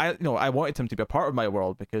 no, I wanted him to be a part of my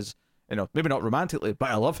world because, you know, maybe not romantically, but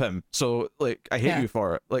I love him. So like I hate you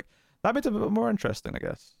for it. Like that made it a bit more interesting, I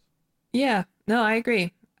guess. Yeah, no, I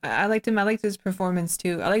agree. I liked him. I liked his performance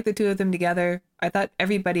too. I liked the two of them together. I thought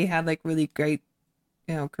everybody had like really great,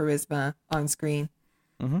 you know, charisma on screen.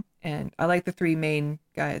 And I like the three main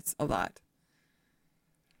guys a lot.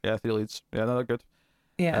 Yeah, the leads. Yeah, no, they're good.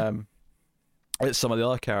 Yeah. It's some of the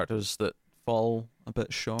other characters that fall a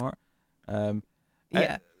bit short.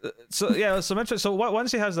 Yeah. So yeah, some interesting. So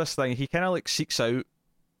once he has this thing, he kind of like seeks out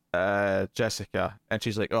Jessica, and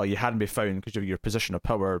she's like, "Oh, you hadn't been found because of your position of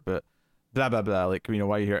power," but blah blah blah. Like, you know,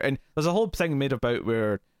 why are you here? And there's a whole thing made about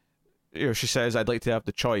where, you know, she says, "I'd like to have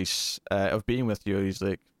the choice of being with you." He's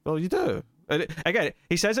like, "Well, you do." And again,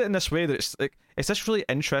 he says it in this way that it's like it's this really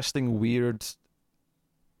interesting, weird,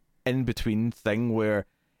 in between thing where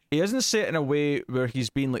he doesn't say it in a way where he's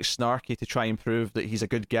being like snarky to try and prove that he's a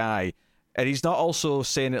good guy, and he's not also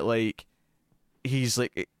saying it like he's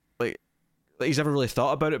like he's never really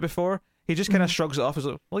thought about it before. He just kind of shrugs it off as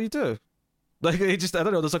like, well, you do. Like he just, I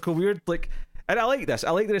don't know. There's like a weird like, and I like this.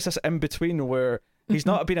 I like that it's this in between where he's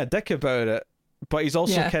not being a dick about it, but he's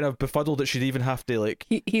also kind of befuddled that she'd even have to like.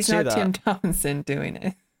 He's say not that. Tim Townsend doing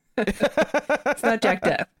it. It's not Jack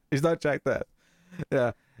Depp. He's not Jack Depp.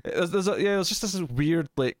 Yeah. It's just this weird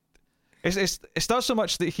like. It's not so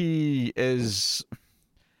much that he is.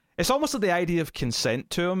 It's almost like the idea of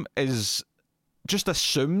consent to him is just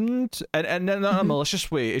assumed, and not in a malicious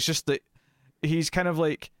way. It's just that he's kind of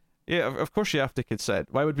like, yeah, of course you have to consent.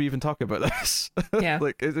 Why would we even talk about this? Yeah.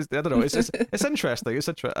 Like I don't know. It's interesting. It's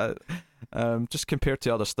just compared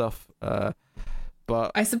to other stuff.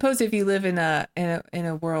 But I suppose if you live in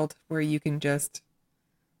a world where you can just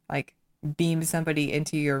like beam somebody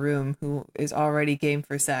into your room who is already game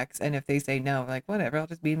for sex, and if they say no, like whatever, I'll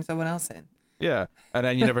just beam someone else in. Yeah, and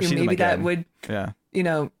then you never see them maybe again. that would, yeah, you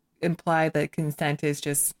know, imply that consent is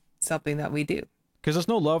just something that we do. Because there's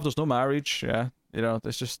no love, there's no marriage. Yeah, you know,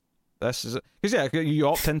 it's just this is it. Because you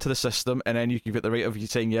opt into the system, and then you can get the right of you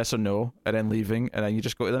saying yes or no, and then leaving, and then you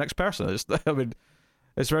just go to the next person. I mean,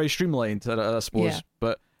 it's very streamlined, I suppose. Yeah.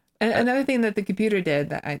 But and another thing that the computer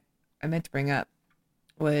did that I meant to bring up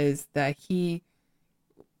was that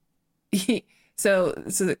so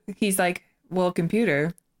he's like, well,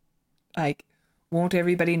 computer, like, won't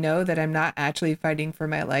everybody know that I'm not actually fighting for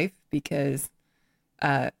my life because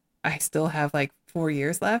I still have like 4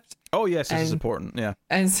 years left? Oh yes, this is important. Yeah.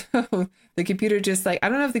 And so the computer just like, I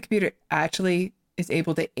don't know if the computer actually is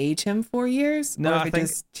able to age him 4 years, no, or if it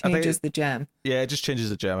just changes the gem. Yeah, it just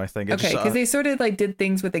changes the gem, I think. Okay, because they sort of like did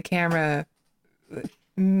things with the camera,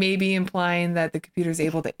 maybe implying that the computer's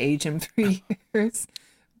able to age him 3 years.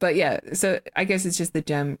 But yeah, so I guess it's just the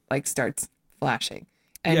gem like starts flashing,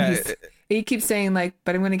 and he keeps saying like,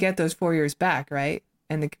 "But I'm going to get those 4 years back, right?"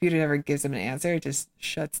 And the computer never gives him an answer; it just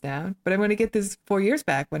shuts down. But I'm going to get this 4 years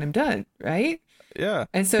back when I'm done, right? Yeah.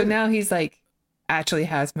 And so now he's like, actually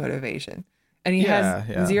has motivation, and he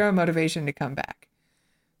has zero motivation to come back.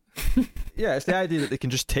 Yeah, it's the idea that they can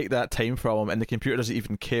just take that time from him, and the computer doesn't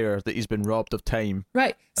even care that he's been robbed of time.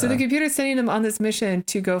 Right. So the computer's sending him on this mission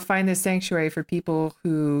to go find this sanctuary for people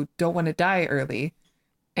who don't want to die early,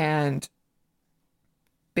 and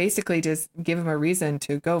basically just give him a reason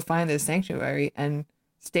to go find this sanctuary and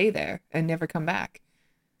stay there and never come back.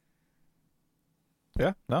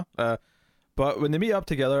 Yeah, no. But when they meet up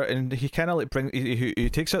together, and he kind of like he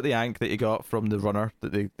takes out the ankh that he got from the runner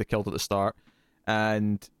that they killed at the start,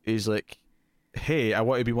 and he's like, "Hey, I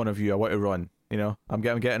want to be one of you. I want to run. You know, I'm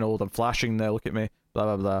getting old. I'm flashing now. Look at me.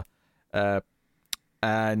 Blah blah blah."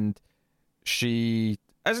 And she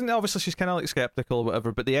isn't, obviously she's kind of like skeptical or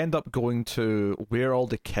whatever, but they end up going to where all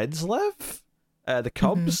the kids live, the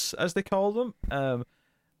Cubs as they call them.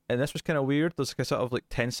 And this was kind of weird. There's like a sort of like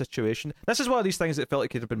tense situation. This is one of these things that felt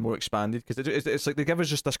like it had been more expanded, because it's like they give us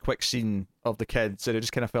just this quick scene of the kids, and it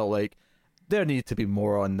just kind of felt like there needed to be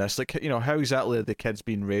more on this. Like, you know, how exactly are the kids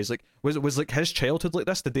being raised? Like, was like his childhood like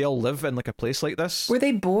this? Did they all live in like a place like this? Were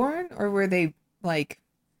they born, or were they like,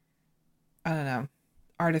 I don't know,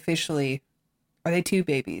 artificially? Are they two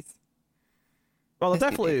babies? Well, Just they're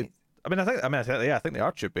two definitely. babies. I think they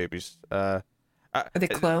are tube babies. Are they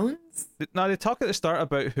clones? No, they talk at the start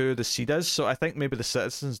about who the seed is, so I think maybe the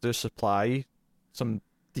citizens do supply some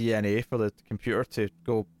DNA for the computer to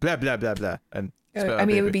go blah blah blah blah and. I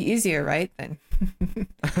mean, it would be easier, right, than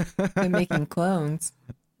making clones.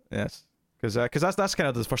 Yes, because that's kind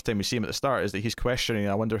of the first time we see him at the start, is that he's questioning,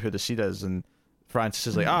 I wonder who the seed is, and Francis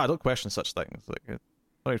is like, don't question such things. Like,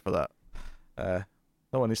 no need for that.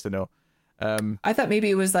 No one needs to know. I thought maybe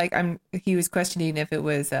it was like he was questioning if it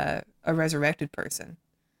was a resurrected person.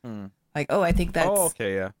 Like, I think that's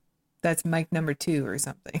okay, yeah, that's Mike number 2 or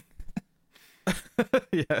something.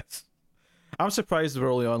 Yes. I'm surprised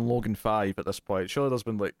we're only on Logan 5 at this point. Surely there's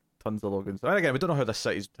been like tons of Logans. And again, we don't know how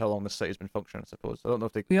long this city's been functioning, I suppose. I don't know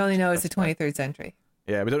if they. We only know it's the 23rd century.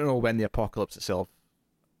 Yeah, we don't know when the apocalypse itself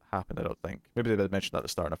happened, I don't think. Maybe they did mention that at the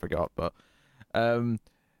start and I forgot, but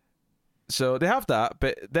so they have that,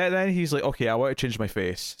 but then he's like, okay, I want to change my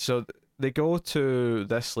face. So they go to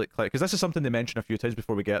this like, because this is something they mention a few times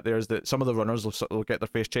before we get there, is that some of the runners will get their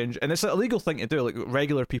face changed, and it's a legal thing to do. Like,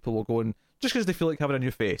 regular people will go and, just because they feel like having a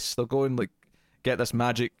new face, they'll go and like get this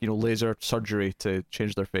magic, laser surgery to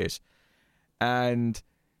change their face. And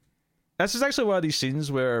this is actually one of these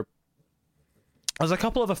scenes where there's a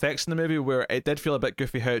couple of effects in the movie where it did feel a bit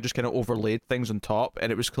goofy, how it just kind of overlaid things on top,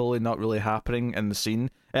 and it was clearly not really happening in the scene.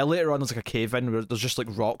 Later on, there's like a cave-in where there's just like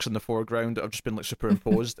rocks in the foreground that have just been like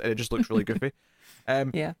superimposed, and it just looks really goofy.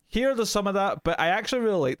 Yeah. Here, there's some of that, but I actually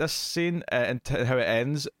really like this scene and how it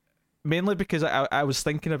ends, mainly because I was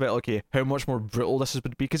thinking about, okay, how much more brutal this would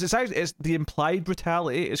be, because it's the implied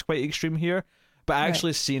brutality is quite extreme here, but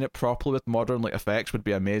actually seeing it properly with modern like effects would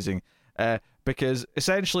be amazing. Because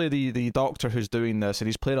essentially the doctor who's doing this, and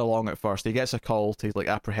he's playing along at first, he gets a call to like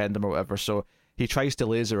apprehend him or whatever, so he tries to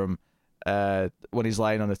laser him when he's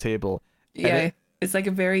lying on the table. Yeah, it's like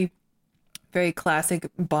a very, very classic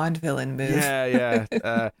Bond villain move.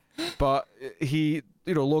 Yeah. But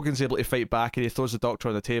Logan's able to fight back, and he throws the doctor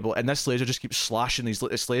on the table, and this laser just keeps slashing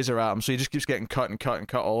this laser at him, so he just keeps getting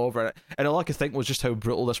cut all over it. And all I could think was just how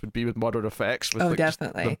brutal this would be with modern effects, with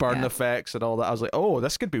definitely the burn effects and all that. I was like,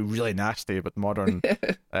 this could be really nasty with modern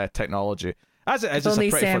technology. As it is, if only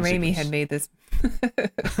it's a Sam pretty fun Raimi had made this.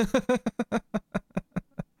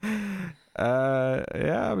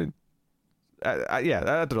 Yeah, I mean, I don't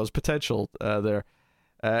know, there's potential there.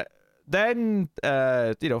 Then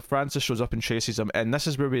Francis shows up and chases him, and this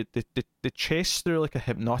is where they chase through like a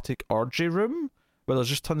hypnotic orgy room where there's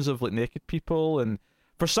just tons of like naked people, and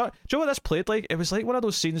do you know what this played like? It was like one of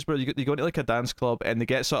those scenes where you go into like a dance club and they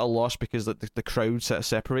get sort of lost because the crowd sort of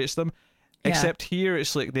separates them. Yeah. Except here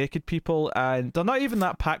it's like naked people, and they're not even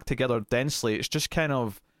that packed together densely. It's just kind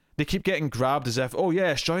of, they keep getting grabbed as if, oh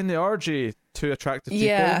yes, join the orgy, two attractive people.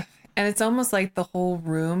 Yeah, and it's almost like the whole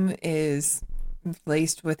room is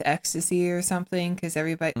laced with ecstasy or something, because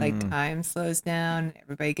everybody like time slows down,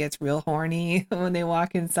 everybody gets real horny when they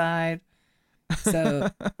walk inside. So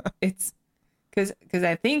it's because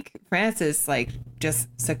I think Francis like just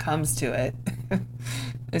succumbs to it.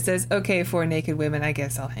 It says, okay, 4 naked women, I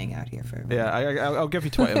guess I'll hang out here for a minute. Yeah, I'll give you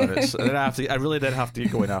 20 minutes, and then I really did have to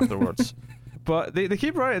get going afterwards. But they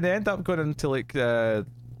keep running, and they end up going into like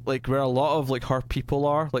where a lot of like her people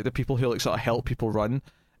are, like the people who like sort of help people run.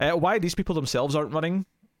 Why these people themselves aren't running,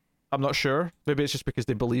 I'm not sure. Maybe it's just because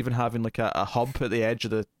they believe in having like a hub at the edge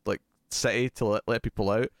of the like city to let people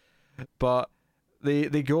out. But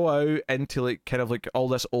they go out into like kind of like all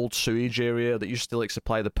this old sewage area that used to like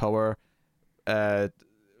supply the power.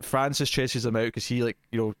 Francis chases them out because he like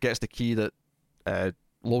gets the key that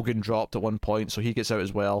Logan dropped at one point, so he gets out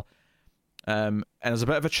as well. And there's a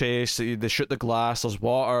bit of a chase. They shoot the glass. There's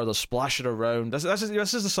water. There's splashing around. This is the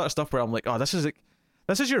sort of stuff where I'm like, this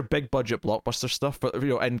is your big budget blockbuster stuff, but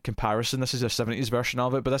in comparison, this is a 70s version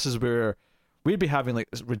of it. But this is where we'd be having like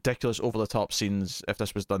ridiculous over the top scenes if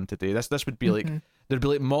this was done today. This would be like, there'd be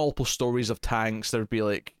like multiple stories of tanks. There'd be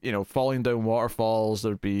like falling down waterfalls.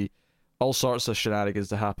 There'd be all sorts of shenanigans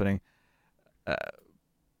happening.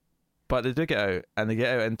 But they do get out, and they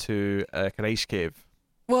get out into an ice cave.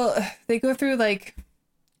 Well, they go through like,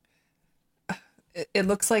 it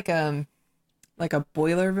looks like like a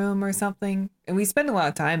boiler room or something. And we spend a lot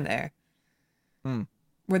of time there.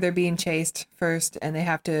 Where they're being chased first, and they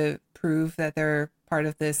have to prove that they're part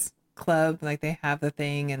of this club, like they have the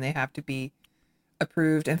thing and they have to be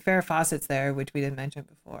approved. And Farrah Fawcett's there, which we didn't mention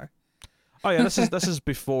before. Oh yeah, this is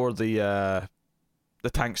before the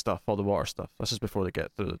tank stuff, all the water stuff. This is before they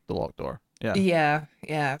get through the locked door.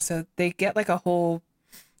 Yeah. So they get like a whole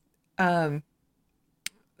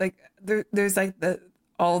like there's like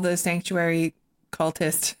all the sanctuary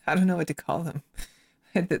cultists, I don't know what to call them.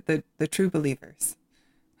 the true believers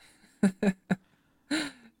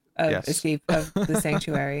of escape of the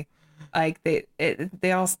sanctuary. Like they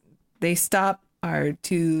stop our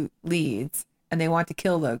two leads and they want to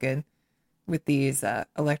kill Logan with these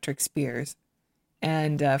electric spears,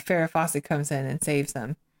 and Farrah Fawcett comes in and saves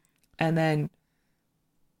them. And then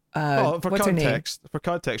for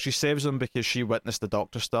context, she saves him because she witnessed the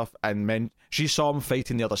Doctor stuff, and she saw him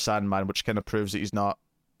fighting the other Sandman, which kind of proves that he's not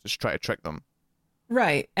just trying to trick them.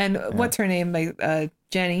 Right. And what's her name? Like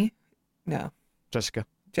Jenny? No. Jessica.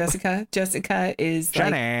 Jessica is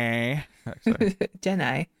Jenny.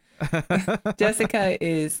 Jenny. Jessica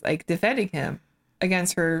is like defending him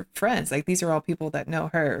against her friends. Like these are all people that know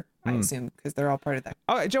her, I assume, because they're all part of that,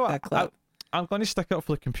 that club. I'm going to stick up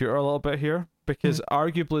for the computer a little bit here, because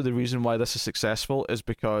arguably the reason why this is successful is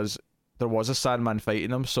because there was a Sandman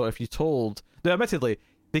fighting him. So if you told... Now, admittedly,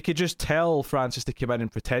 they could just tell Francis to come in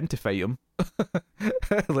and pretend to fight him.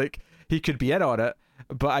 Like, he could be in on it.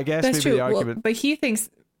 But I guess that's maybe true. the argument... Well, but he thinks...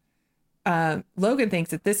 Logan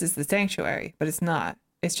thinks that this is the sanctuary, but it's not.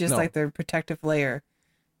 It's just like their protective layer.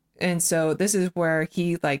 And so this is where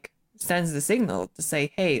he, like, sends the signal to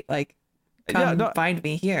say, hey, like, come find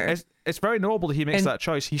me here. It's very noble that he makes that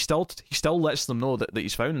choice. He still lets them know that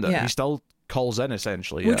he's found it. Yeah. He still calls in,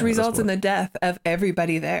 essentially. Which results in the death of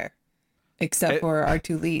everybody there, except for our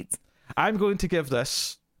two leads. I'm going to give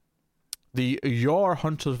this the Your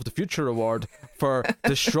Hunter of the Future award for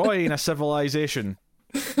destroying a civilization.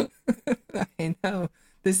 I know.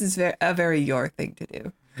 This is a very your thing to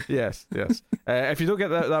do. Yes. If you don't get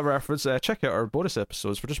that reference, check out our bonus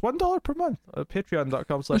episodes for just $1 per month at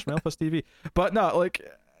patreon.com/MailPlusTV. But no, like,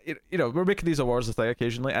 you know, we're making these awards a thing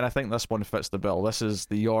occasionally, and I think this one fits the bill. This is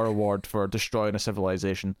the Your Award for destroying a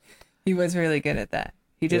civilization. He was really good at that.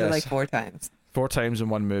 He did it like 4 times. 4 times in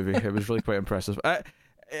one movie. It was really quite impressive. All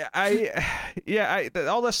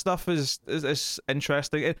this stuff is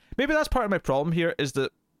interesting. And maybe that's part of my problem here, is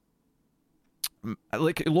that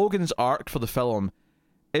like Logan's arc for the film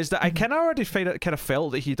is that I kind of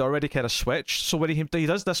felt that he'd already kind of switched. So when he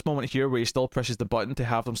does this moment here where he still presses the button to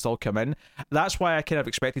have them still come in, that's why I kind of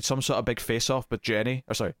expected some sort of big face-off with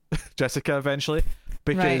Jessica eventually,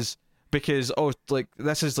 because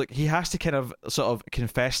this is like he has to kind of sort of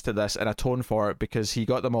confess to this and atone for it because he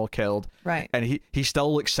got them all killed, right? And he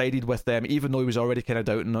still sided with them even though he was already kind of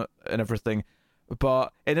doubting it and everything,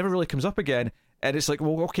 but it never really comes up again. And it's like,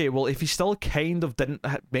 well, okay, well, if he still kind of didn't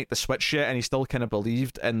make the switch yet and he still kind of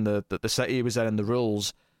believed in the city he was in and the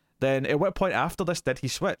rules, then at what point after this did he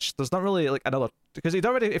switch? There's not really like another... Because it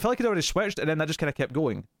felt like he'd already switched and then that just kind of kept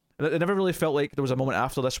going. It never really felt like there was a moment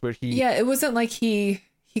after this where he... Yeah, it wasn't like he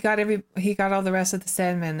got all the rest of the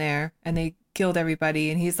Sandmen there and they killed everybody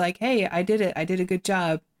and he's like, hey, I did it. I did a good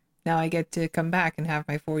job. Now I get to come back and have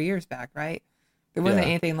my 4 years back, right? There wasn't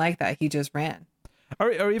anything like that. He just ran.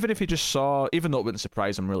 Or even if he just saw, even though it wouldn't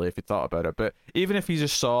surprise him really if he thought about it, but even if he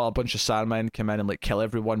just saw a bunch of Sandmen come in and like kill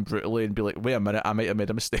everyone brutally and be like, wait a minute, I might have made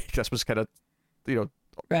a mistake. This was kind of,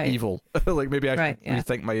 evil. Like maybe I should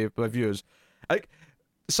rethink my views. Like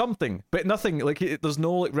something, but nothing. Like there's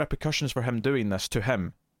no like repercussions for him doing this to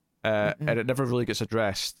him, and it never really gets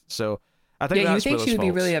addressed. So I think that's you think she would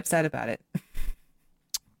be really upset about it.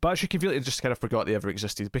 But she completely just kind of forgot they ever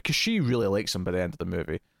existed because she really likes him by the end of the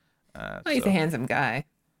movie. He's a handsome guy.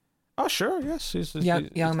 Oh, sure, yes. He's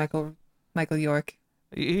young Michael York.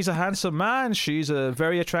 He's a handsome man. She's a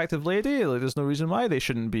very attractive lady. Like, there's no reason why they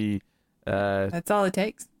shouldn't be... That's all it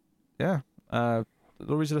takes. Yeah. No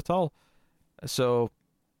reason at all. So,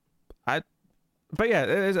 But yeah,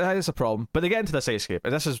 it's a problem. But they get into this escape,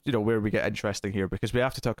 and this is, where we get interesting here, because we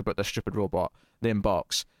have to talk about this stupid robot named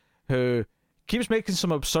Box, who keeps making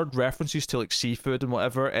some absurd references to, like, seafood and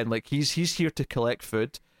whatever, and, like, he's here to collect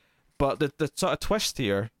food. But the sort of twist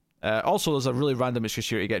here, also there's a really random excuse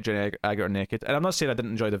here to get Jenny Agutter naked. And I'm not saying I didn't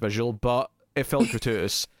enjoy the visual, but it felt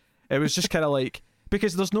gratuitous. It was just kind of like,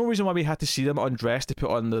 because there's no reason why we had to see them undressed to put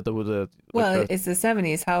on the well, it's the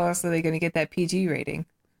 70s. How else are they going to get that PG rating?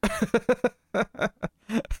 I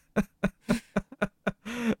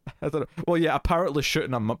don't know. Well, yeah, apparently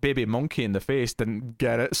shooting a baby monkey in the face didn't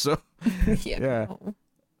get it, so... yeah.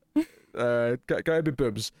 Gotta be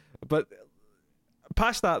boobs. But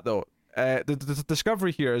past that though, the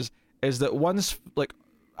discovery here is that once like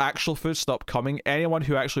actual food stopped coming, anyone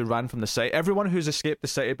who actually ran from the site, everyone who's escaped the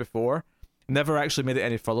city before, never actually made it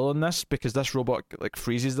any further than this, because this robot like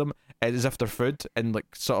freezes them as if they're food and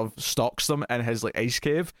like sort of stalks them in his like ice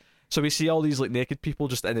cave. So we see all these like naked people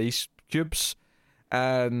just in ice cubes,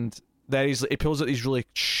 and then he pulls out these really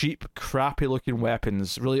cheap, crappy looking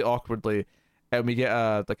weapons really awkwardly, and we get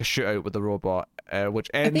a shootout with the robot, which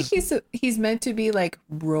ends. I think he's meant to be like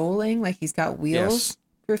rolling, like he's got wheels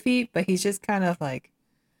for feet, but he's just kind of like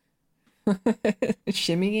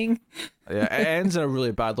shimmying. Yeah, it ends in a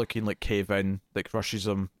really bad looking like cave in that crushes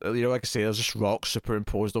him. You know, like I say, there's just rocks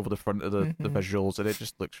superimposed over the front of the visuals, and it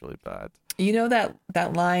just looks really bad. You know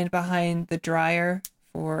that line behind the dryer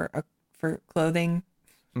for clothing,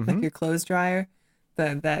 like your clothes dryer,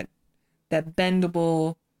 that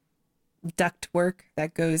bendable duct work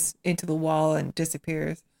that goes into the wall and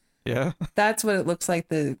disappears. Yeah, that's what it looks like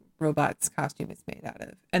the robot's costume is made out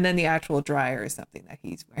of, and then the actual dryer is something that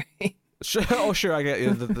he's wearing. Sure, I get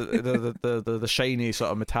you. The shiny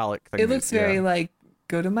sort of metallic thing. It looks very like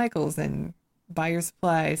go to Michael's and buy your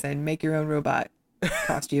supplies and make your own robot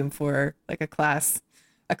costume for like a class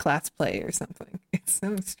play or something. It's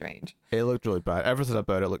so strange. It looked really bad. Everything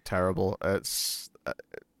about it looked terrible. It's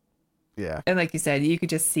yeah. And like you said, you could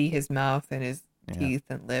just see his mouth and his teeth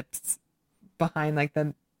and lips behind like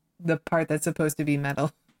the part that's supposed to be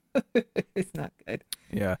metal. It's not good.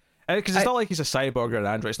 Yeah. Because it's not like he's a cyborg or an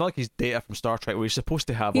android. It's not like he's Data from Star Trek where he's supposed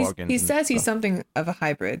to have organs. He says he's something of a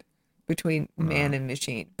hybrid between man and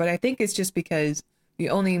machine. But I think it's just because the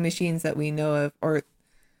only machines that we know of, or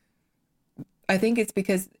I think it's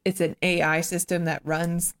because it's an AI system that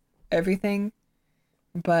runs everything.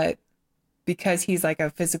 But because he's like a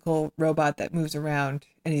physical robot that moves around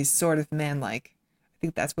and he's sort of man-like, I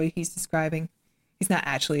think that's what he's describing. He's not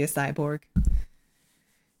actually a cyborg.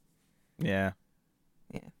 Yeah.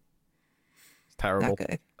 Yeah. Terrible. Not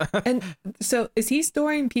good. And so is he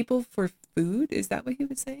storing people for food? Is that what he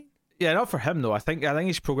was saying? Yeah, not for him though. I think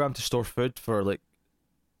he's programmed to store food for like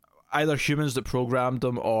either humans that programmed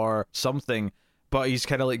him or something, but he's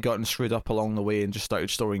kind of like gotten screwed up along the way and just started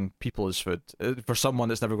storing people as food for someone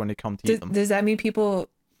that's never going to come to eat them. Does that mean people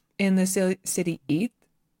in the city eat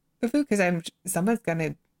the food? Because someone's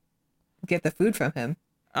gonna get the food from him,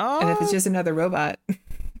 and if it's just another robot.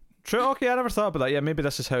 True. Okay, I never thought about that. Yeah, maybe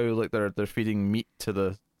this is how like they're feeding meat to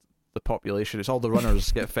the population. It's all the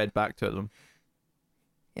runners get fed back to them.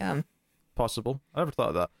 Yeah. Possible. I never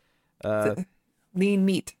thought of that. Lean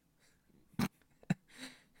meat.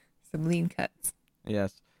 Some lean cuts.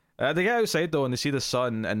 Yes. They get outside though and they see the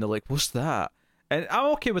sun and they're like, "What's that?" And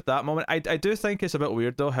I'm okay with that moment. I do think it's a bit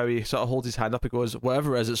weird though how he sort of holds his hand up and goes,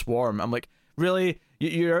 "Whatever it is, it's warm." I'm like, really?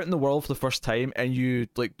 You're out in the world for the first time and you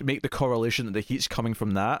like make the correlation that the heat's coming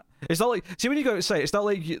from that? It's not like, see, when you go outside, it's not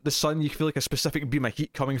like the sun, you feel like a specific beam of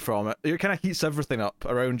heat coming from it. It kind of heats everything up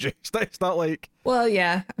around you. It's not like... Well,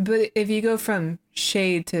 yeah, but if you go from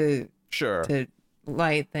shade to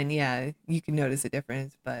light, then yeah, you can notice a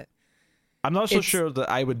difference, but... I'm not so sure that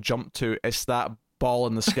I would jump to, it's that ball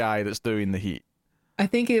in the sky that's doing the heat. I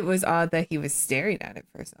think it was odd that he was staring at it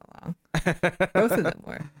for so long. Both of them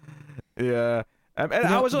were. Yeah. And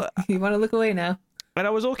you want to look away now. And I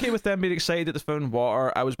was okay with them being excited that they found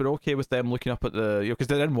water. I was been okay with them looking up at the, because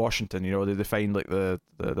they're in Washington, they find like the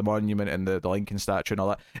monument and the Lincoln statue and all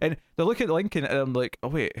that. And they look at Lincoln and I'm like, oh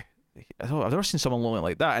wait, I've never seen someone looking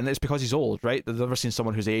like that. And it's because he's old, right? They've never seen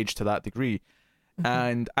someone who's aged to that degree. Mm-hmm.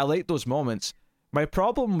 And I like those moments. My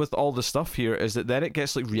problem with all the stuff here is that then it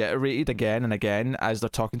gets like reiterated again and again as they're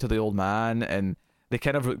talking to the old man, and they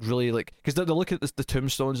kind of really like, because they're looking at the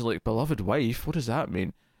tombstones and like, beloved wife, what does that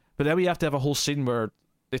mean? But then we have to have a whole scene where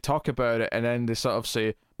they talk about it and then they sort of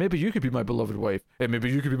say, maybe you could be my beloved wife and maybe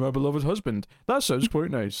you could be my beloved husband. That sounds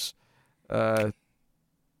quite nice.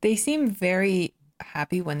 They seem very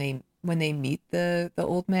happy when they meet the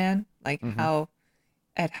old man, like how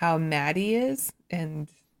mad he is, and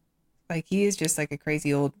like he is just like a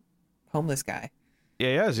crazy old homeless guy. Yeah,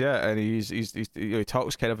 he is. Yeah, and he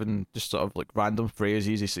talks kind of in just sort of like random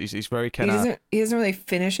phrases. He's very kind of. He doesn't really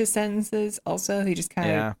finish his sentences. Also, he just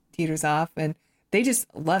kind of teeters off, and they just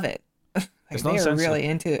love it. Like they are really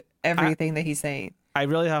into everything that he's saying. I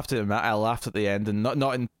really have to admit, I laughed at the end, and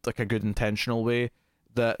not in like a good intentional way.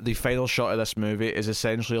 That the final shot of this movie is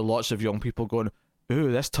essentially lots of young people going,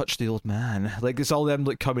 "Ooh, this touched the old man." Like it's all them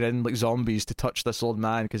like coming in like zombies to touch this old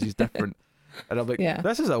man because he's different. And I'm like,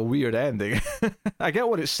 this is a weird ending. I get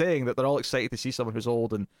what it's saying, that they're all excited to see someone who's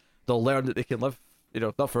old and they'll learn that they can live,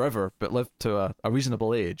 not forever, but live to a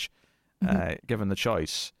reasonable age, given the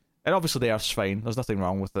choice. And obviously the Earth's fine. There's nothing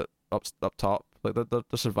wrong with it up top. Like they're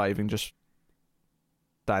surviving just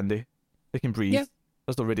dandy. They can breathe. Yeah.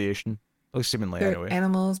 There's no radiation. At least seemingly, There are anyway.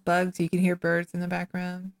 animals, bugs. You can hear birds in the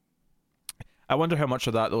background. I wonder how much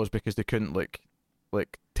of that though is because they couldn't like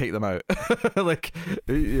take them out. Like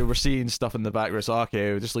we're seeing stuff in the background. So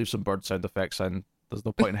okay, we'll just leave some bird sound effects in. There's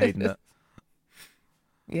no point in hiding it.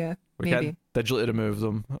 Yeah, We maybe. can't digitally remove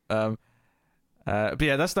them. But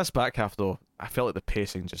yeah, that's back half though. I felt like the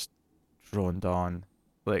pacing just droned on.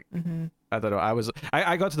 Like I don't know.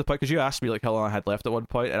 I got to the point because you asked me like how long I had left at one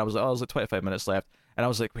point, and I was like, oh, there's like 25 minutes left, and I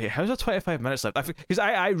was like, wait, how's there 25 minutes left? Because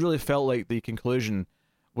I really felt like the conclusion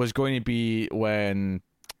was going to be when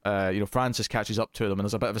Francis catches up to them, and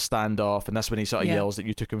there's a bit of a standoff, and that's when he sort of yells that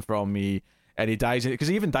you took him from me, and he dies because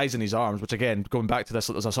he even dies in his arms, which again, going back to this,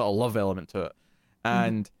 there's a sort of love element to it,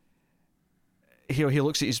 and. He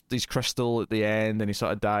looks at his crystal at the end and he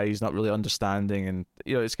sort of dies, not really understanding, and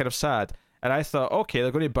it's kind of sad. And I thought, okay,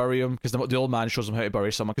 they're going to bury him because the old man shows them how to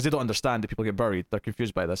bury someone because they don't understand that people get buried. They're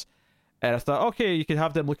confused by this. And I thought, okay, you could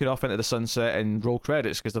have them looking off into the sunset and roll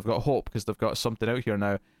credits because they've got hope because they've got something out here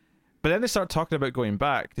now. But then they start talking about going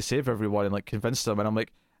back to save everyone and like convince them, and I'm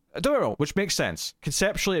like, don't get me wrong, which makes sense.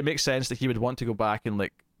 Conceptually, it makes sense that he would want to go back and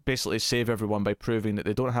like basically save everyone by proving that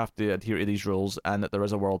they don't have to adhere to these rules and that there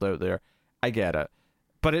is a world out there. I get it.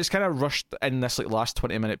 But it's kind of rushed in this like last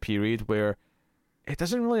 20-minute period where it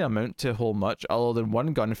doesn't really amount to a whole much other than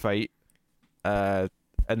one gunfight in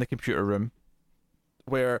the computer room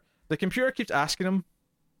where the computer keeps asking him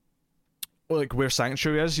like where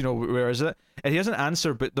Sanctuary is, where is it? And he doesn't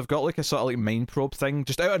answer, but they've got like a sort of like mind probe thing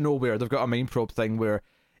just out of nowhere. They've got a mind probe thing where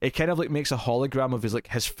it kind of like makes a hologram of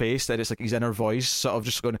his face, that it's like his inner voice sort of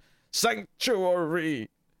just going Sanctuary.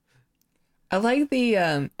 I liked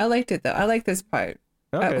it though. I like this part.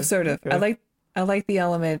 Okay, Sort of. okay. I like the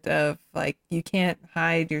element of like you can't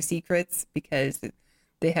hide your secrets because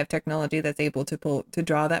they have technology that's able to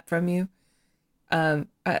draw that from you. I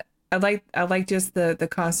like just the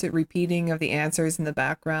constant repeating of the answers in the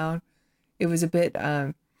background. It was a bit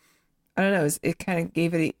I don't know. It kind of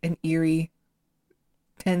gave it an eerie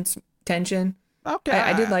tension. Okay,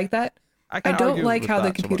 I did like that. I don't like how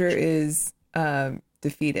the computer is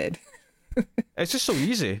defeated. It's just so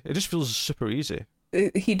easy. It just feels super easy.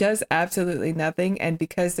 He does absolutely nothing, and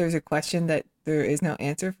because there's a question that there is no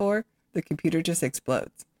answer for, the computer just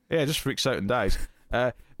explodes. Yeah, it just freaks out and dies.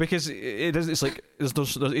 Because it is. It's like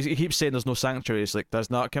he keeps saying there's no sanctuary. It's like does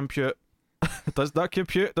not compute. Does not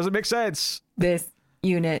compute. Doesn't make sense. This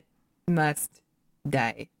unit must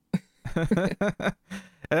die.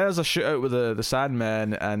 And there's a shootout with the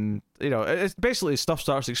Sandman, and it's basically stuff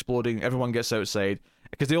starts exploding. Everyone gets outside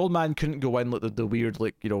because the old man couldn't go in like the weird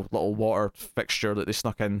little water fixture that they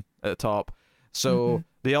snuck in at the top. So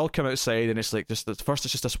they all come outside, and it's like just at first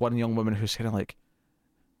it's just this one young woman who's kind of like,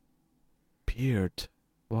 beard,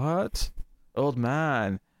 what? Old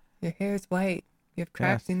man. Your hair is white. You have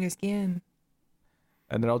cracks in your skin.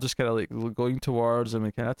 And they're all just kind of like going towards him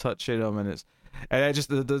and kind of touching him, and I just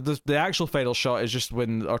the actual final shot is just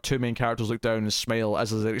when our two main characters look down and smile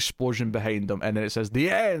as there's an explosion behind them, and then it says the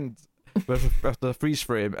end with the freeze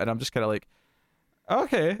frame, and I'm just kind of like,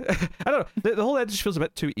 okay. I don't know, the whole end just feels a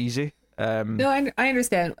bit too easy. No, I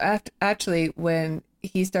understand. Actually, when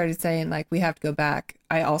he started saying like we have to go back,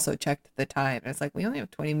 I also checked the time, and it's like we only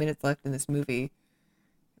have 20 minutes left in this movie.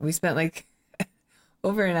 We spent like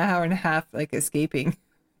over an hour and a half like escaping.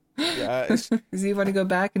 Yeah, because you want to go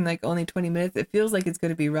back in like only 20 minutes. It feels like it's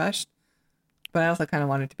going to be rushed, but I also kind of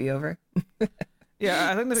want it to be over.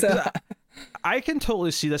 Yeah, I think that I can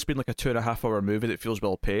totally see this being like a 2.5 hour movie that feels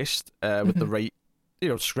well paced with the right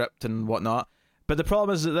script and whatnot. But the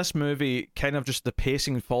problem is that this movie kind of just the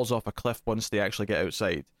pacing falls off a cliff once they actually get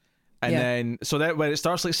outside. And then so that when it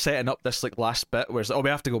starts like setting up this like last bit where it's like, oh, we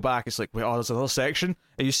have to go back, it's like, wait, oh, there's another section?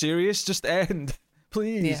 Are you serious? Just end.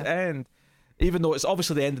 Please end. Even though it's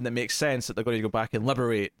obviously the ending that makes sense that they're going to go back and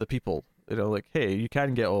liberate the people. Like, hey, you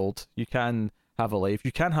can get old, you can have a life,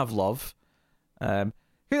 you can have love.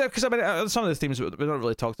 Because I mean, some of the themes we don't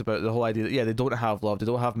really talked about, the whole idea that they don't have love, they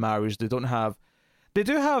don't have marriage, they do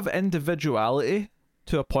have individuality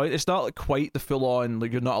to a point. It's not like quite the full on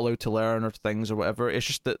like you're not allowed to learn or things or whatever. It's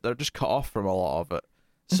just that they're just cut off from a lot of it.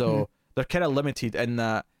 So they're kind of limited in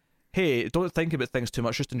that, hey, don't think about things too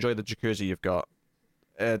much, just enjoy the jacuzzi you've got.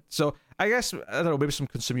 So I guess, I don't know, maybe some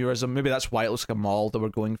consumerism. Maybe that's why it looks like a mall, that we're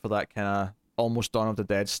going for that kind of almost Dawn of the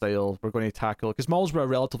Dead style. We're going to tackle, because malls were a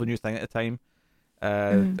relatively new thing at the time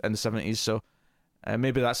in the 70s. So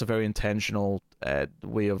maybe that's a very intentional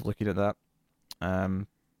way of looking at that.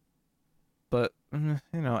 But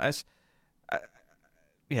it's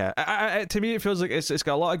yeah, to me it feels like it's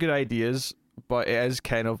got a lot of good ideas, but it is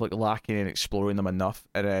kind of like lacking in exploring them enough,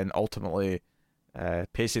 and then ultimately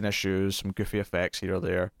pacing issues, some goofy effects here or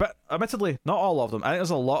there. But admittedly, not all of them. I think there's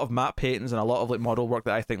a lot of matte paintings and a lot of like model work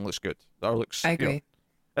that I think looks good, or looks. I agree.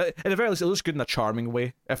 At the very least, it looks good in a charming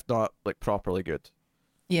way, if not like properly good.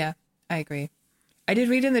 Yeah, I agree. I did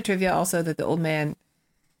read in the trivia also that the old man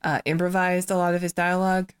improvised a lot of his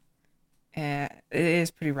dialogue, and it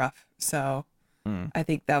is pretty rough. So I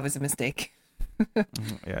think that was a mistake.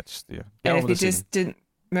 Yeah, just yeah. And if he just didn't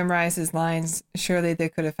memorize his lines, surely they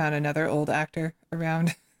could have found another old actor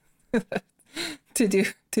around to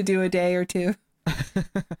do a day or two.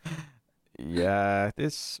 Yeah,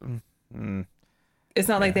 it's. It's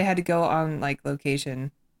not like they had to go on like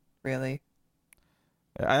location, really.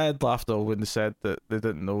 I had laughed though when they said that they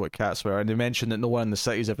didn't know what cats were, and they mentioned that no one in the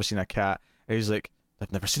city's ever seen a cat. And he's like,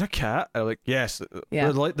 "I've never seen a cat." I'm like, "Yes, yeah.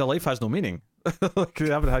 the life has no meaning. Like, they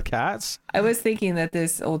haven't had cats." I was thinking that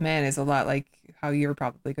this old man is a lot like how you're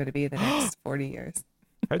probably going to be in the next 40 years.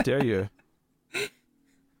 How dare you?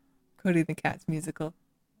 Cody the Cat's musical.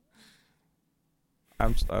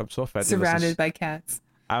 I'm so offended. Surrounded by cats.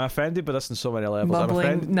 I'm offended by this on so many levels.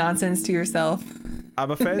 Mumbling nonsense to yourself.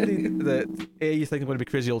 I'm offended that A, you think I'm going to be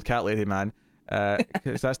crazy old cat lady man,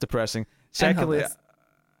 because that's depressing. Secondly,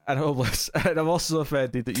 and homeless. And I'm also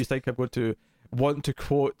offended that you think I'm going to want to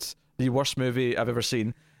quote the worst movie I've ever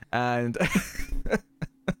seen, and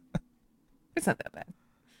it's not that bad.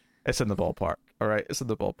 It's in the ballpark. All right, it's in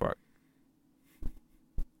the ballpark.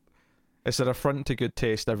 It's an affront to good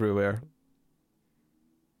taste everywhere.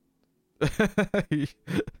 I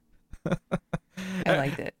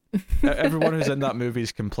liked it. Everyone who's in that movie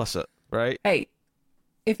is complicit, right? Hey,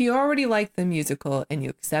 if you already like the musical and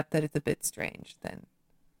you accept that it's a bit strange, then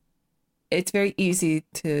it's very easy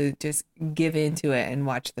to just give into it and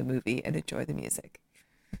watch the movie and enjoy the music.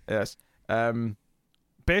 Yes.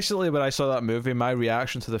 Basically, when I saw that movie, my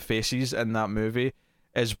reaction to the faces in that movie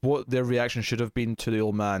is what their reaction should have been to the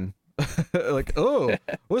old man. Like, oh,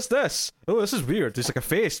 what's this? Oh, this is weird. It's like a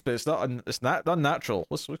face, but it's not. It's not unnatural.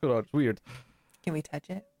 What's going on? It's weird. Can we touch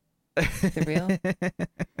it? Is it real?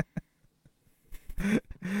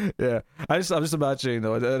 Yeah, I'm just imagining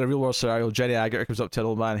though, in a real world scenario, Jenny Agutter comes up to an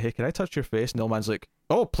old man, "Hey, can I touch your face?" And the old man's like,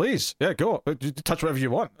 "Oh, please, yeah, go, touch whatever you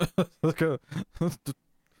want."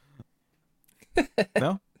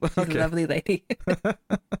 No, she's a lovely lady.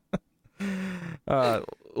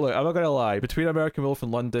 Look, I'm not gonna lie. Between American Wolf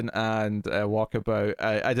in London and Walkabout,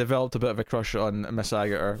 I developed a bit of a crush on Miss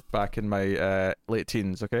Agutter back in my late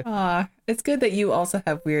teens. Okay. It's good that you also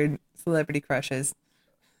have weird celebrity crushes.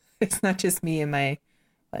 It's not just me and my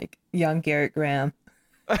like young Garrett Graham.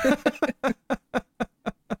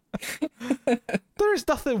 There is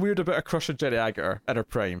nothing weird about a crush on Jenny Agutter at her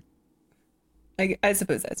prime. I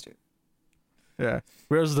suppose that's true. Yeah.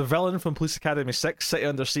 Whereas the villain from Police Academy 6, City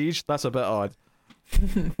Under Siege, that's a bit odd.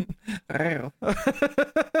 Oh.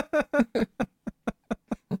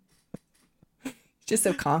 Just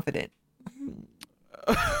so confident.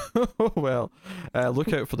 Well,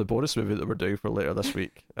 look out for the bonus movie that we're doing for later this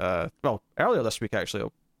week. Well, earlier this week actually.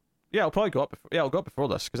 It'll probably go up. It'll go up before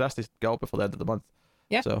this because it has to go up before the end of the month.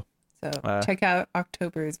 Yeah. So check out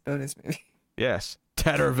October's bonus movie. Yes,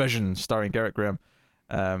 Terror Vision, starring Garrett Graham.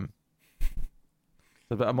 It's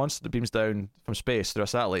about a monster that beams down from space through a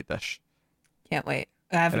satellite dish. Can't wait.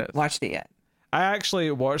 I haven't watched it yet. I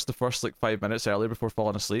actually watched the first 5 minutes earlier before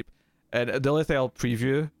falling asleep, and the only thing I'll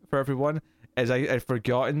preview for everyone is I'd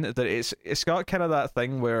forgotten that it's got kind of that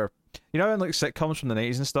thing where, you know, in like sitcoms from the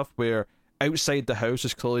 90s and stuff, where outside the house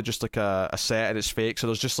is clearly just like a set and it's fake, so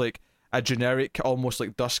there's just like a generic, almost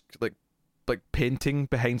like dusk, like painting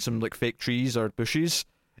behind some like fake trees or bushes.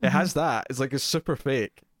 It has that. It's like it's super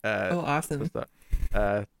fake. Awesome. But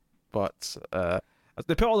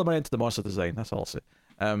they put all the money into the monster design. That's all I'll say.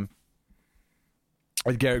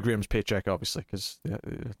 With Garrett Graham's paycheck, obviously, because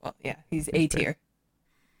he's A tier.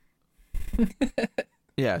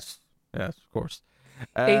 Yes, of course.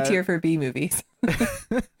 A tier for B movies.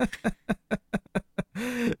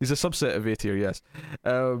 He's a subset of A tier, yes.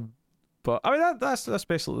 But I mean that's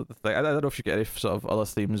basically the thing. I don't know if you get any sort of other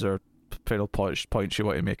themes or final points you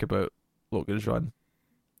want to make about Logan's Run.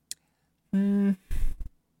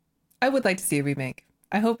 I would like to see a remake.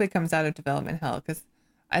 I hope it comes out of development hell because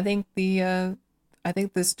I think the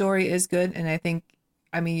story is good, and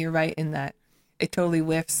I mean you're right in that it totally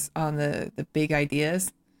whiffs on the big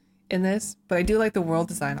ideas in this, but I do like the world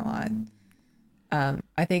design a lot.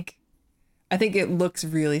 I think it looks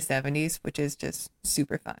really 70s, which is just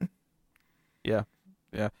super fun. Yeah.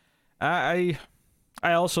 I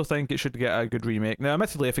I also think it should get a good remake. Now,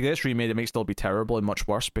 admittedly, if it gets remade, it may still be terrible and much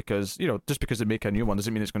worse because, just because they make a new one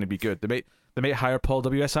doesn't mean it's going to be good. They may hire Paul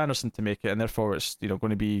W.S. Anderson to make it, and therefore it's, going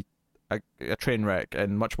to be a train wreck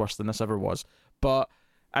and much worse than this ever was. But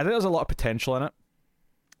I think there's a lot of potential in it.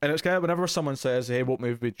 And it's kind of, whenever someone says, hey, what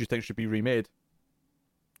movie do you think should be remade?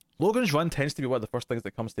 Logan's Run tends to be one of the first things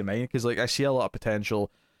that comes to mind because, I see a lot of potential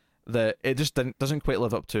that it just doesn't quite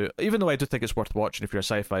live up to. Even though I do think it's worth watching if you're a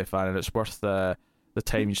sci-fi fan, and it's worth the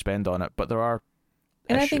time you spend on it. But there are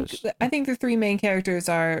issues. I think the three main characters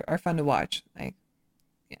are fun to watch. I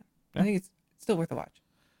think it's still worth a watch.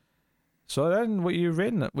 So then, what are you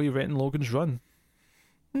rating it? What are you rating Logan's Run?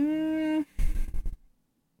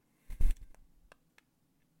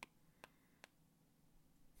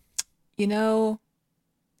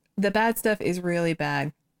 The bad stuff is really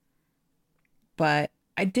bad, but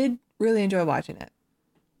I did really enjoy watching it.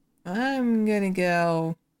 I'm gonna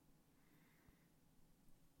go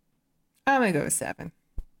with 7.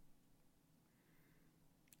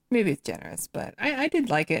 Maybe it's generous, but I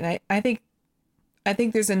did like it, and I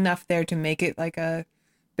think there's enough there to make it like a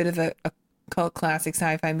bit of a cult classic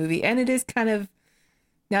sci-fi movie, and it is kind of,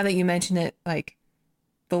 now that you mention it, like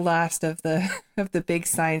the last of the big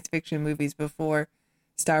science fiction movies before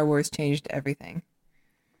Star Wars changed everything.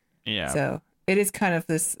 Yeah. So it is kind of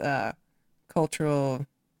this cultural,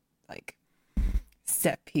 like,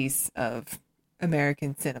 set piece of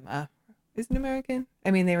American cinema. Isn't American?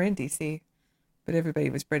 I mean, they were in DC, but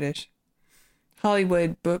everybody was British.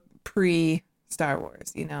 Hollywood, but pre-Star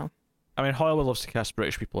Wars, I mean, Hollywood loves to cast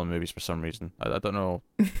British people in movies for some reason. I don't know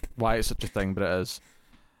why it's such a thing, but it is.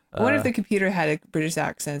 I wonder if the computer had a British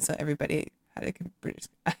accent, so everybody had a British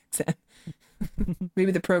accent.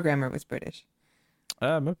 Maybe the programmer was British.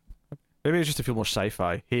 Maybe it's just to feel more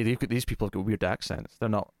sci-fi. Hey, these people have got weird accents. They're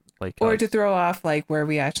not like or us. to throw off like where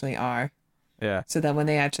we actually are. Yeah. So that when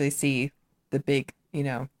they actually see the big,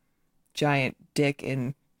 giant dick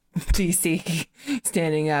in DC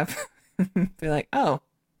standing up, they're like, "Oh,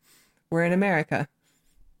 we're in America."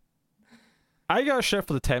 I got a shit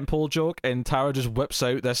for the temple joke, and Tara just whips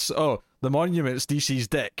out this, the monument's DC's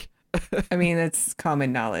dick. I mean, it's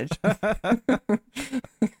common knowledge.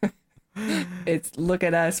 It's look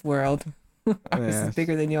at us, world. Ours is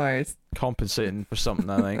bigger than yours. Compensating for something,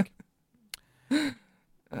 I think.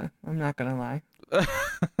 I'm not going to lie.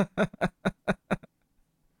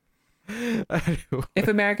 Anyway. If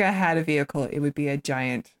America had a vehicle, it would be a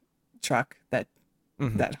giant truck that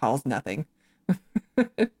hauls nothing.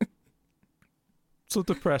 So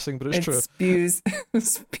depressing, but it's true.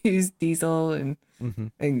 Spews diesel and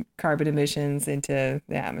carbon emissions into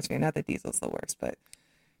the atmosphere. Not that diesel's the worst, but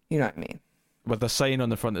you know what I mean. With a sign on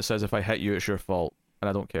the front that says, "If I hit you, it's your fault, and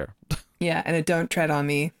I don't care." Yeah, and a "Don't tread on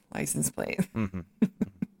me" license plate.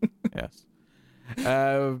 Yes.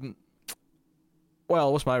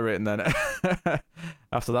 Well, what's my rating then?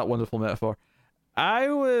 After that wonderful metaphor, I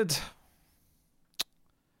don't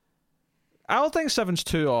think 7's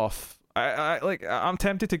too off. I'm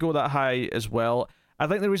tempted to go that high as well. I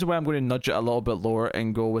think the reason why I'm going to nudge it a little bit lower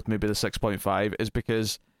and go with maybe the 6.5 is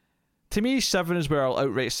because to me 7 is where I'll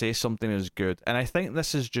outright say something is good, and I think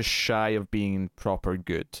this is just shy of being proper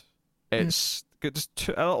good. It's just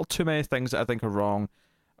a little too many things that I think are wrong,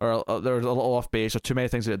 or there's a little off base, or too many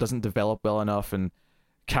things that it doesn't develop well enough, and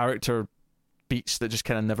character beats that just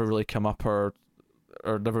kind of never really come up or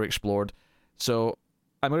never explored. So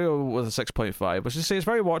I'm going to go with a 6.5, which is to say it's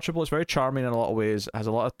very watchable, it's very charming in a lot of ways, it has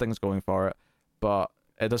a lot of things going for it, but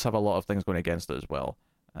it does have a lot of things going against it as well.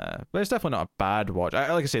 But it's definitely not a bad watch.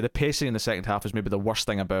 Like I say, the pacing in the second half is maybe the worst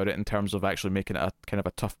thing about it in terms of actually making it a kind of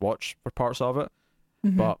a tough watch for parts of it.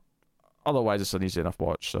 But otherwise, it's an easy enough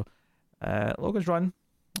watch. So, Logan's Run,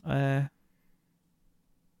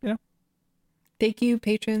 Thank you,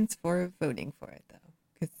 patrons, for voting for it, though,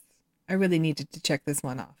 because I really needed to check this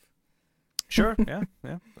one off. Sure, yeah.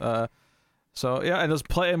 So, yeah, and there's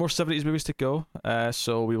plenty more 70s movies to go.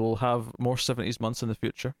 So we will have more 70s months in the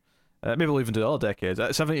future. Maybe we'll even do other decades.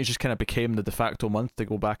 70s just kind of became the de facto month to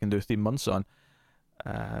go back and do theme months on.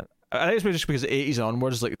 I think it's maybe just because the 80s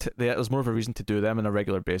onwards, like there's more of a reason to do them on a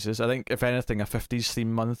regular basis. I think, if anything, a 50s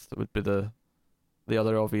theme month would be the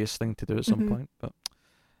other obvious thing to do at some point. But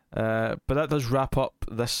that does wrap up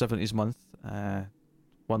this 70s month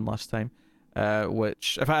one last time.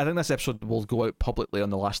 Which, in fact, I think this episode will go out publicly on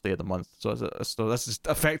the last day of the month. So this is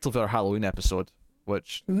effectively our Halloween episode,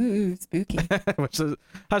 which ooh, spooky. Which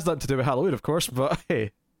has nothing to do with Halloween, of course, but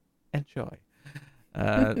hey, enjoy.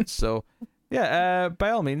 So yeah, by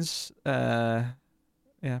all means, let us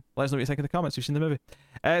know what you think in the comments. You've seen the movie.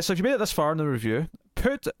 So if you made it this far in the review,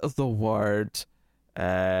 put the word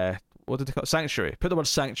what did they call it? Sanctuary. Put the word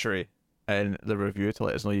sanctuary in the review to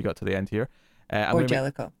let us know you got to the end here. Or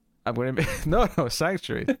Jellicoe. I'm going to make... No,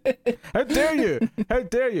 Sanctuary. How dare you? How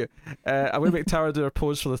dare you? I'm going to make Tara do her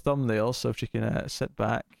pose for the thumbnail, so if she can sit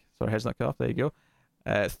back. So her head's not cut off. There you go.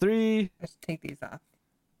 3... Let's take these off.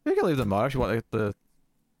 You can leave them on if you want the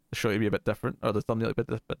show to be a bit different, or the thumbnail to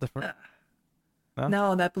be a bit different.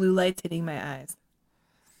 No, that blue light's hitting my eyes.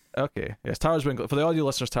 Okay. Yes, Tara's wearing... For the audio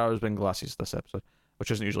listeners, Tara's wearing glasses this episode, which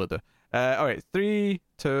doesn't usually do. Alright, 3,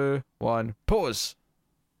 2, 1, pose!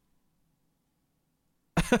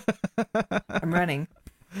 I'm running.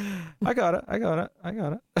 I got it.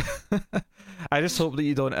 I just hope that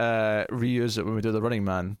you don't reuse it when we do the Running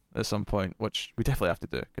Man at some point, which we definitely have to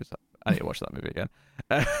do because I need to watch that movie again.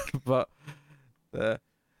 But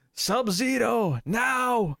Sub-Zero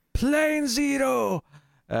now, Plane Zero.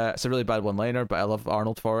 It's a really bad one-liner, but I love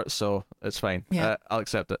Arnold for it, so it's fine. Yeah. I'll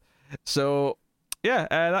accept it. So yeah,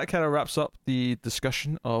 that kind of wraps up the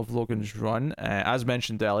discussion of Logan's Run. As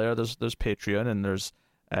mentioned earlier, there's Patreon and there's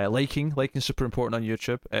liking is super important on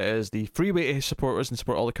YouTube. It is the free way to support us and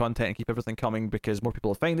support all the content and keep everything coming because more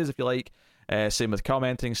people will find us if you like. Same with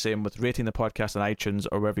commenting, same with rating the podcast on iTunes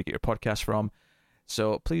or wherever you get your podcast from.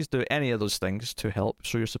 So please do any of those things to help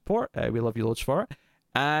show your support. We love you loads for it.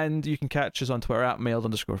 And you can catch us on Twitter at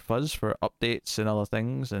mailed_fuzz for updates and other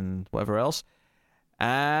things and whatever else.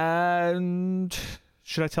 And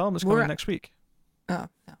should I tell them it's coming next week? Oh,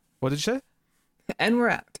 no. What did you say? And we're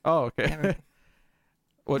out. Oh, okay.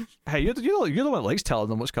 Well, hey, you're the one that likes telling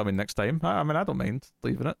them what's coming next time. I mean, I don't mind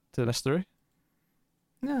leaving it to mystery.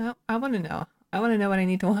 No, I want to know. I want to know what I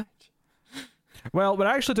need to watch. Well, we're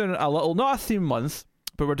actually doing a little, not a theme month,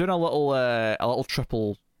 but we're doing a little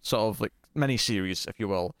triple sort of like mini series, if you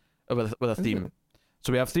will, with a theme. Mm-hmm.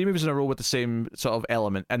 So we have 3 movies in a row with the same sort of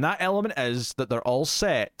element, and that element is that they're all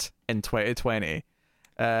set in 2020.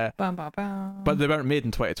 Bum, bum, bum. But they weren't made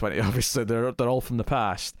in 2020, obviously. They're all from the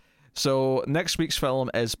past. So next week's film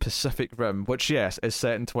is Pacific Rim, which, yes, is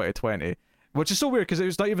set in 2020. Which is so weird, because it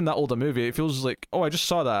was not even that old a movie. It feels like, oh, I just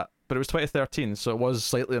saw that, but it was 2013, so it was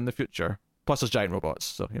slightly in the future. Plus there's giant robots,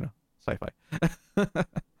 so, you know, sci-fi.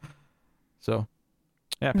 So,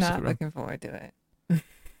 yeah, Pacific Not Rim. looking forward to it.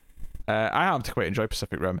 I happen to quite enjoy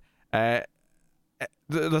Pacific Rim.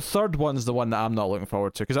 The third one's the one that I'm not looking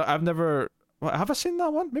forward to, because I've never... Have I seen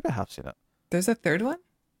that one? Maybe I have seen it. There's a third one?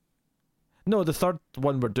 No, the third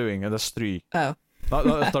one we're doing, and there's 3. Oh. Not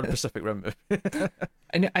the third Pacific Rim movie.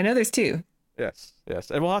 I know there's 2. Yes.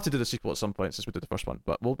 And we'll have to do the sequel at some point since we did the first one,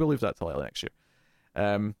 but we'll leave that till early next year.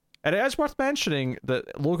 And it is worth mentioning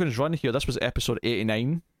that Logan's Run here, this was episode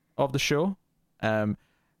 89 of the show. So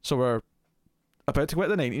we're about to go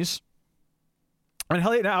to the 90s. And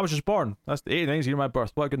hell, I was just born. That's the 89's year of my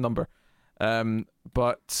birth. What a good number.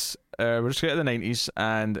 But we're just getting to the 90s,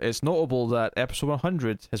 and it's notable that episode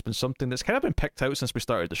 100 has been something that's kind of been picked out since we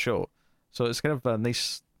started the show. So it's kind of a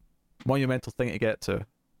nice monumental thing to get to.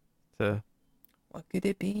 What could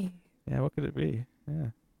it be? Yeah, what could it be? Yeah.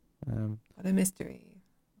 What a mystery.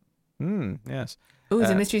 Yes. Oh, is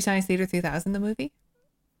it Mystery Science Theater 3000 the movie?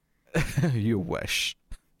 You wish.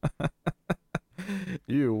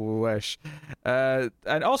 You wish. And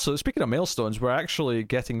also, speaking of milestones, we're actually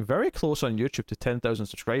getting very close on YouTube to 10,000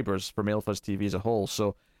 subscribers for MailFuzz TV as a whole.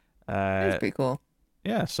 So that's pretty cool.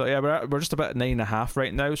 Yeah, so yeah, we're just about 9.5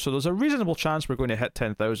 right now. So there's a reasonable chance we're going to hit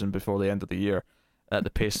 10,000 before the end of the year at the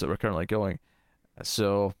pace that we're currently going.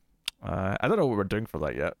 So I don't know what we're doing for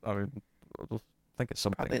that yet. I mean, I think it's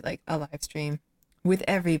something. Probably like a live stream with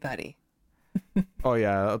everybody. Oh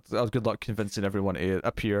yeah, good luck convincing everyone to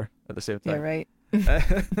appear at the same time. Yeah, right.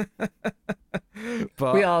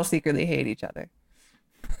 But we all secretly hate each other.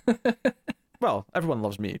 Well, everyone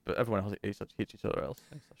loves me, but everyone hates each other else.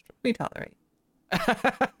 That's true. We tolerate.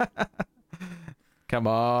 Come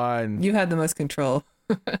on. You have the most control.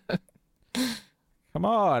 Come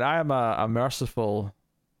on, I am a merciful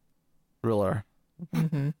ruler.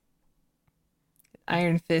 Mm-hmm.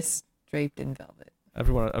 Iron fist draped in velvet.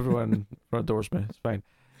 Everyone adores me. It's fine.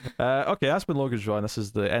 Okay, that's been Logan's Run. This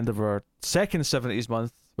is the end of our second 70s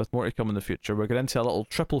month, with more to come in the future. We're going into a little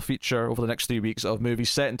triple feature over the next 3 weeks of movies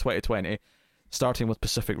set in 2020, starting with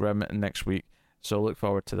Pacific Rim next week. So look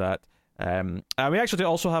forward to that. We actually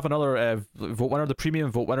also have another vote winner, the premium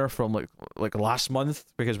vote winner from like last month,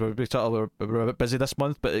 because we're a bit busy this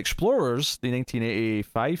month. But Explorers, the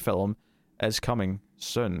 1985 film, is coming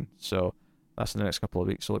soon. So that's in the next couple of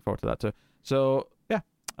weeks. So look forward to that too. So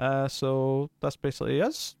yeah, so that's basically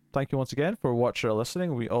us. Thank you once again for watching or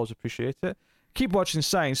listening. We always appreciate it. Keep watching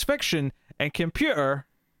science fiction and computer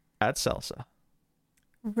at Salsa.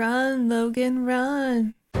 Run, Logan,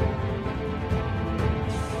 run.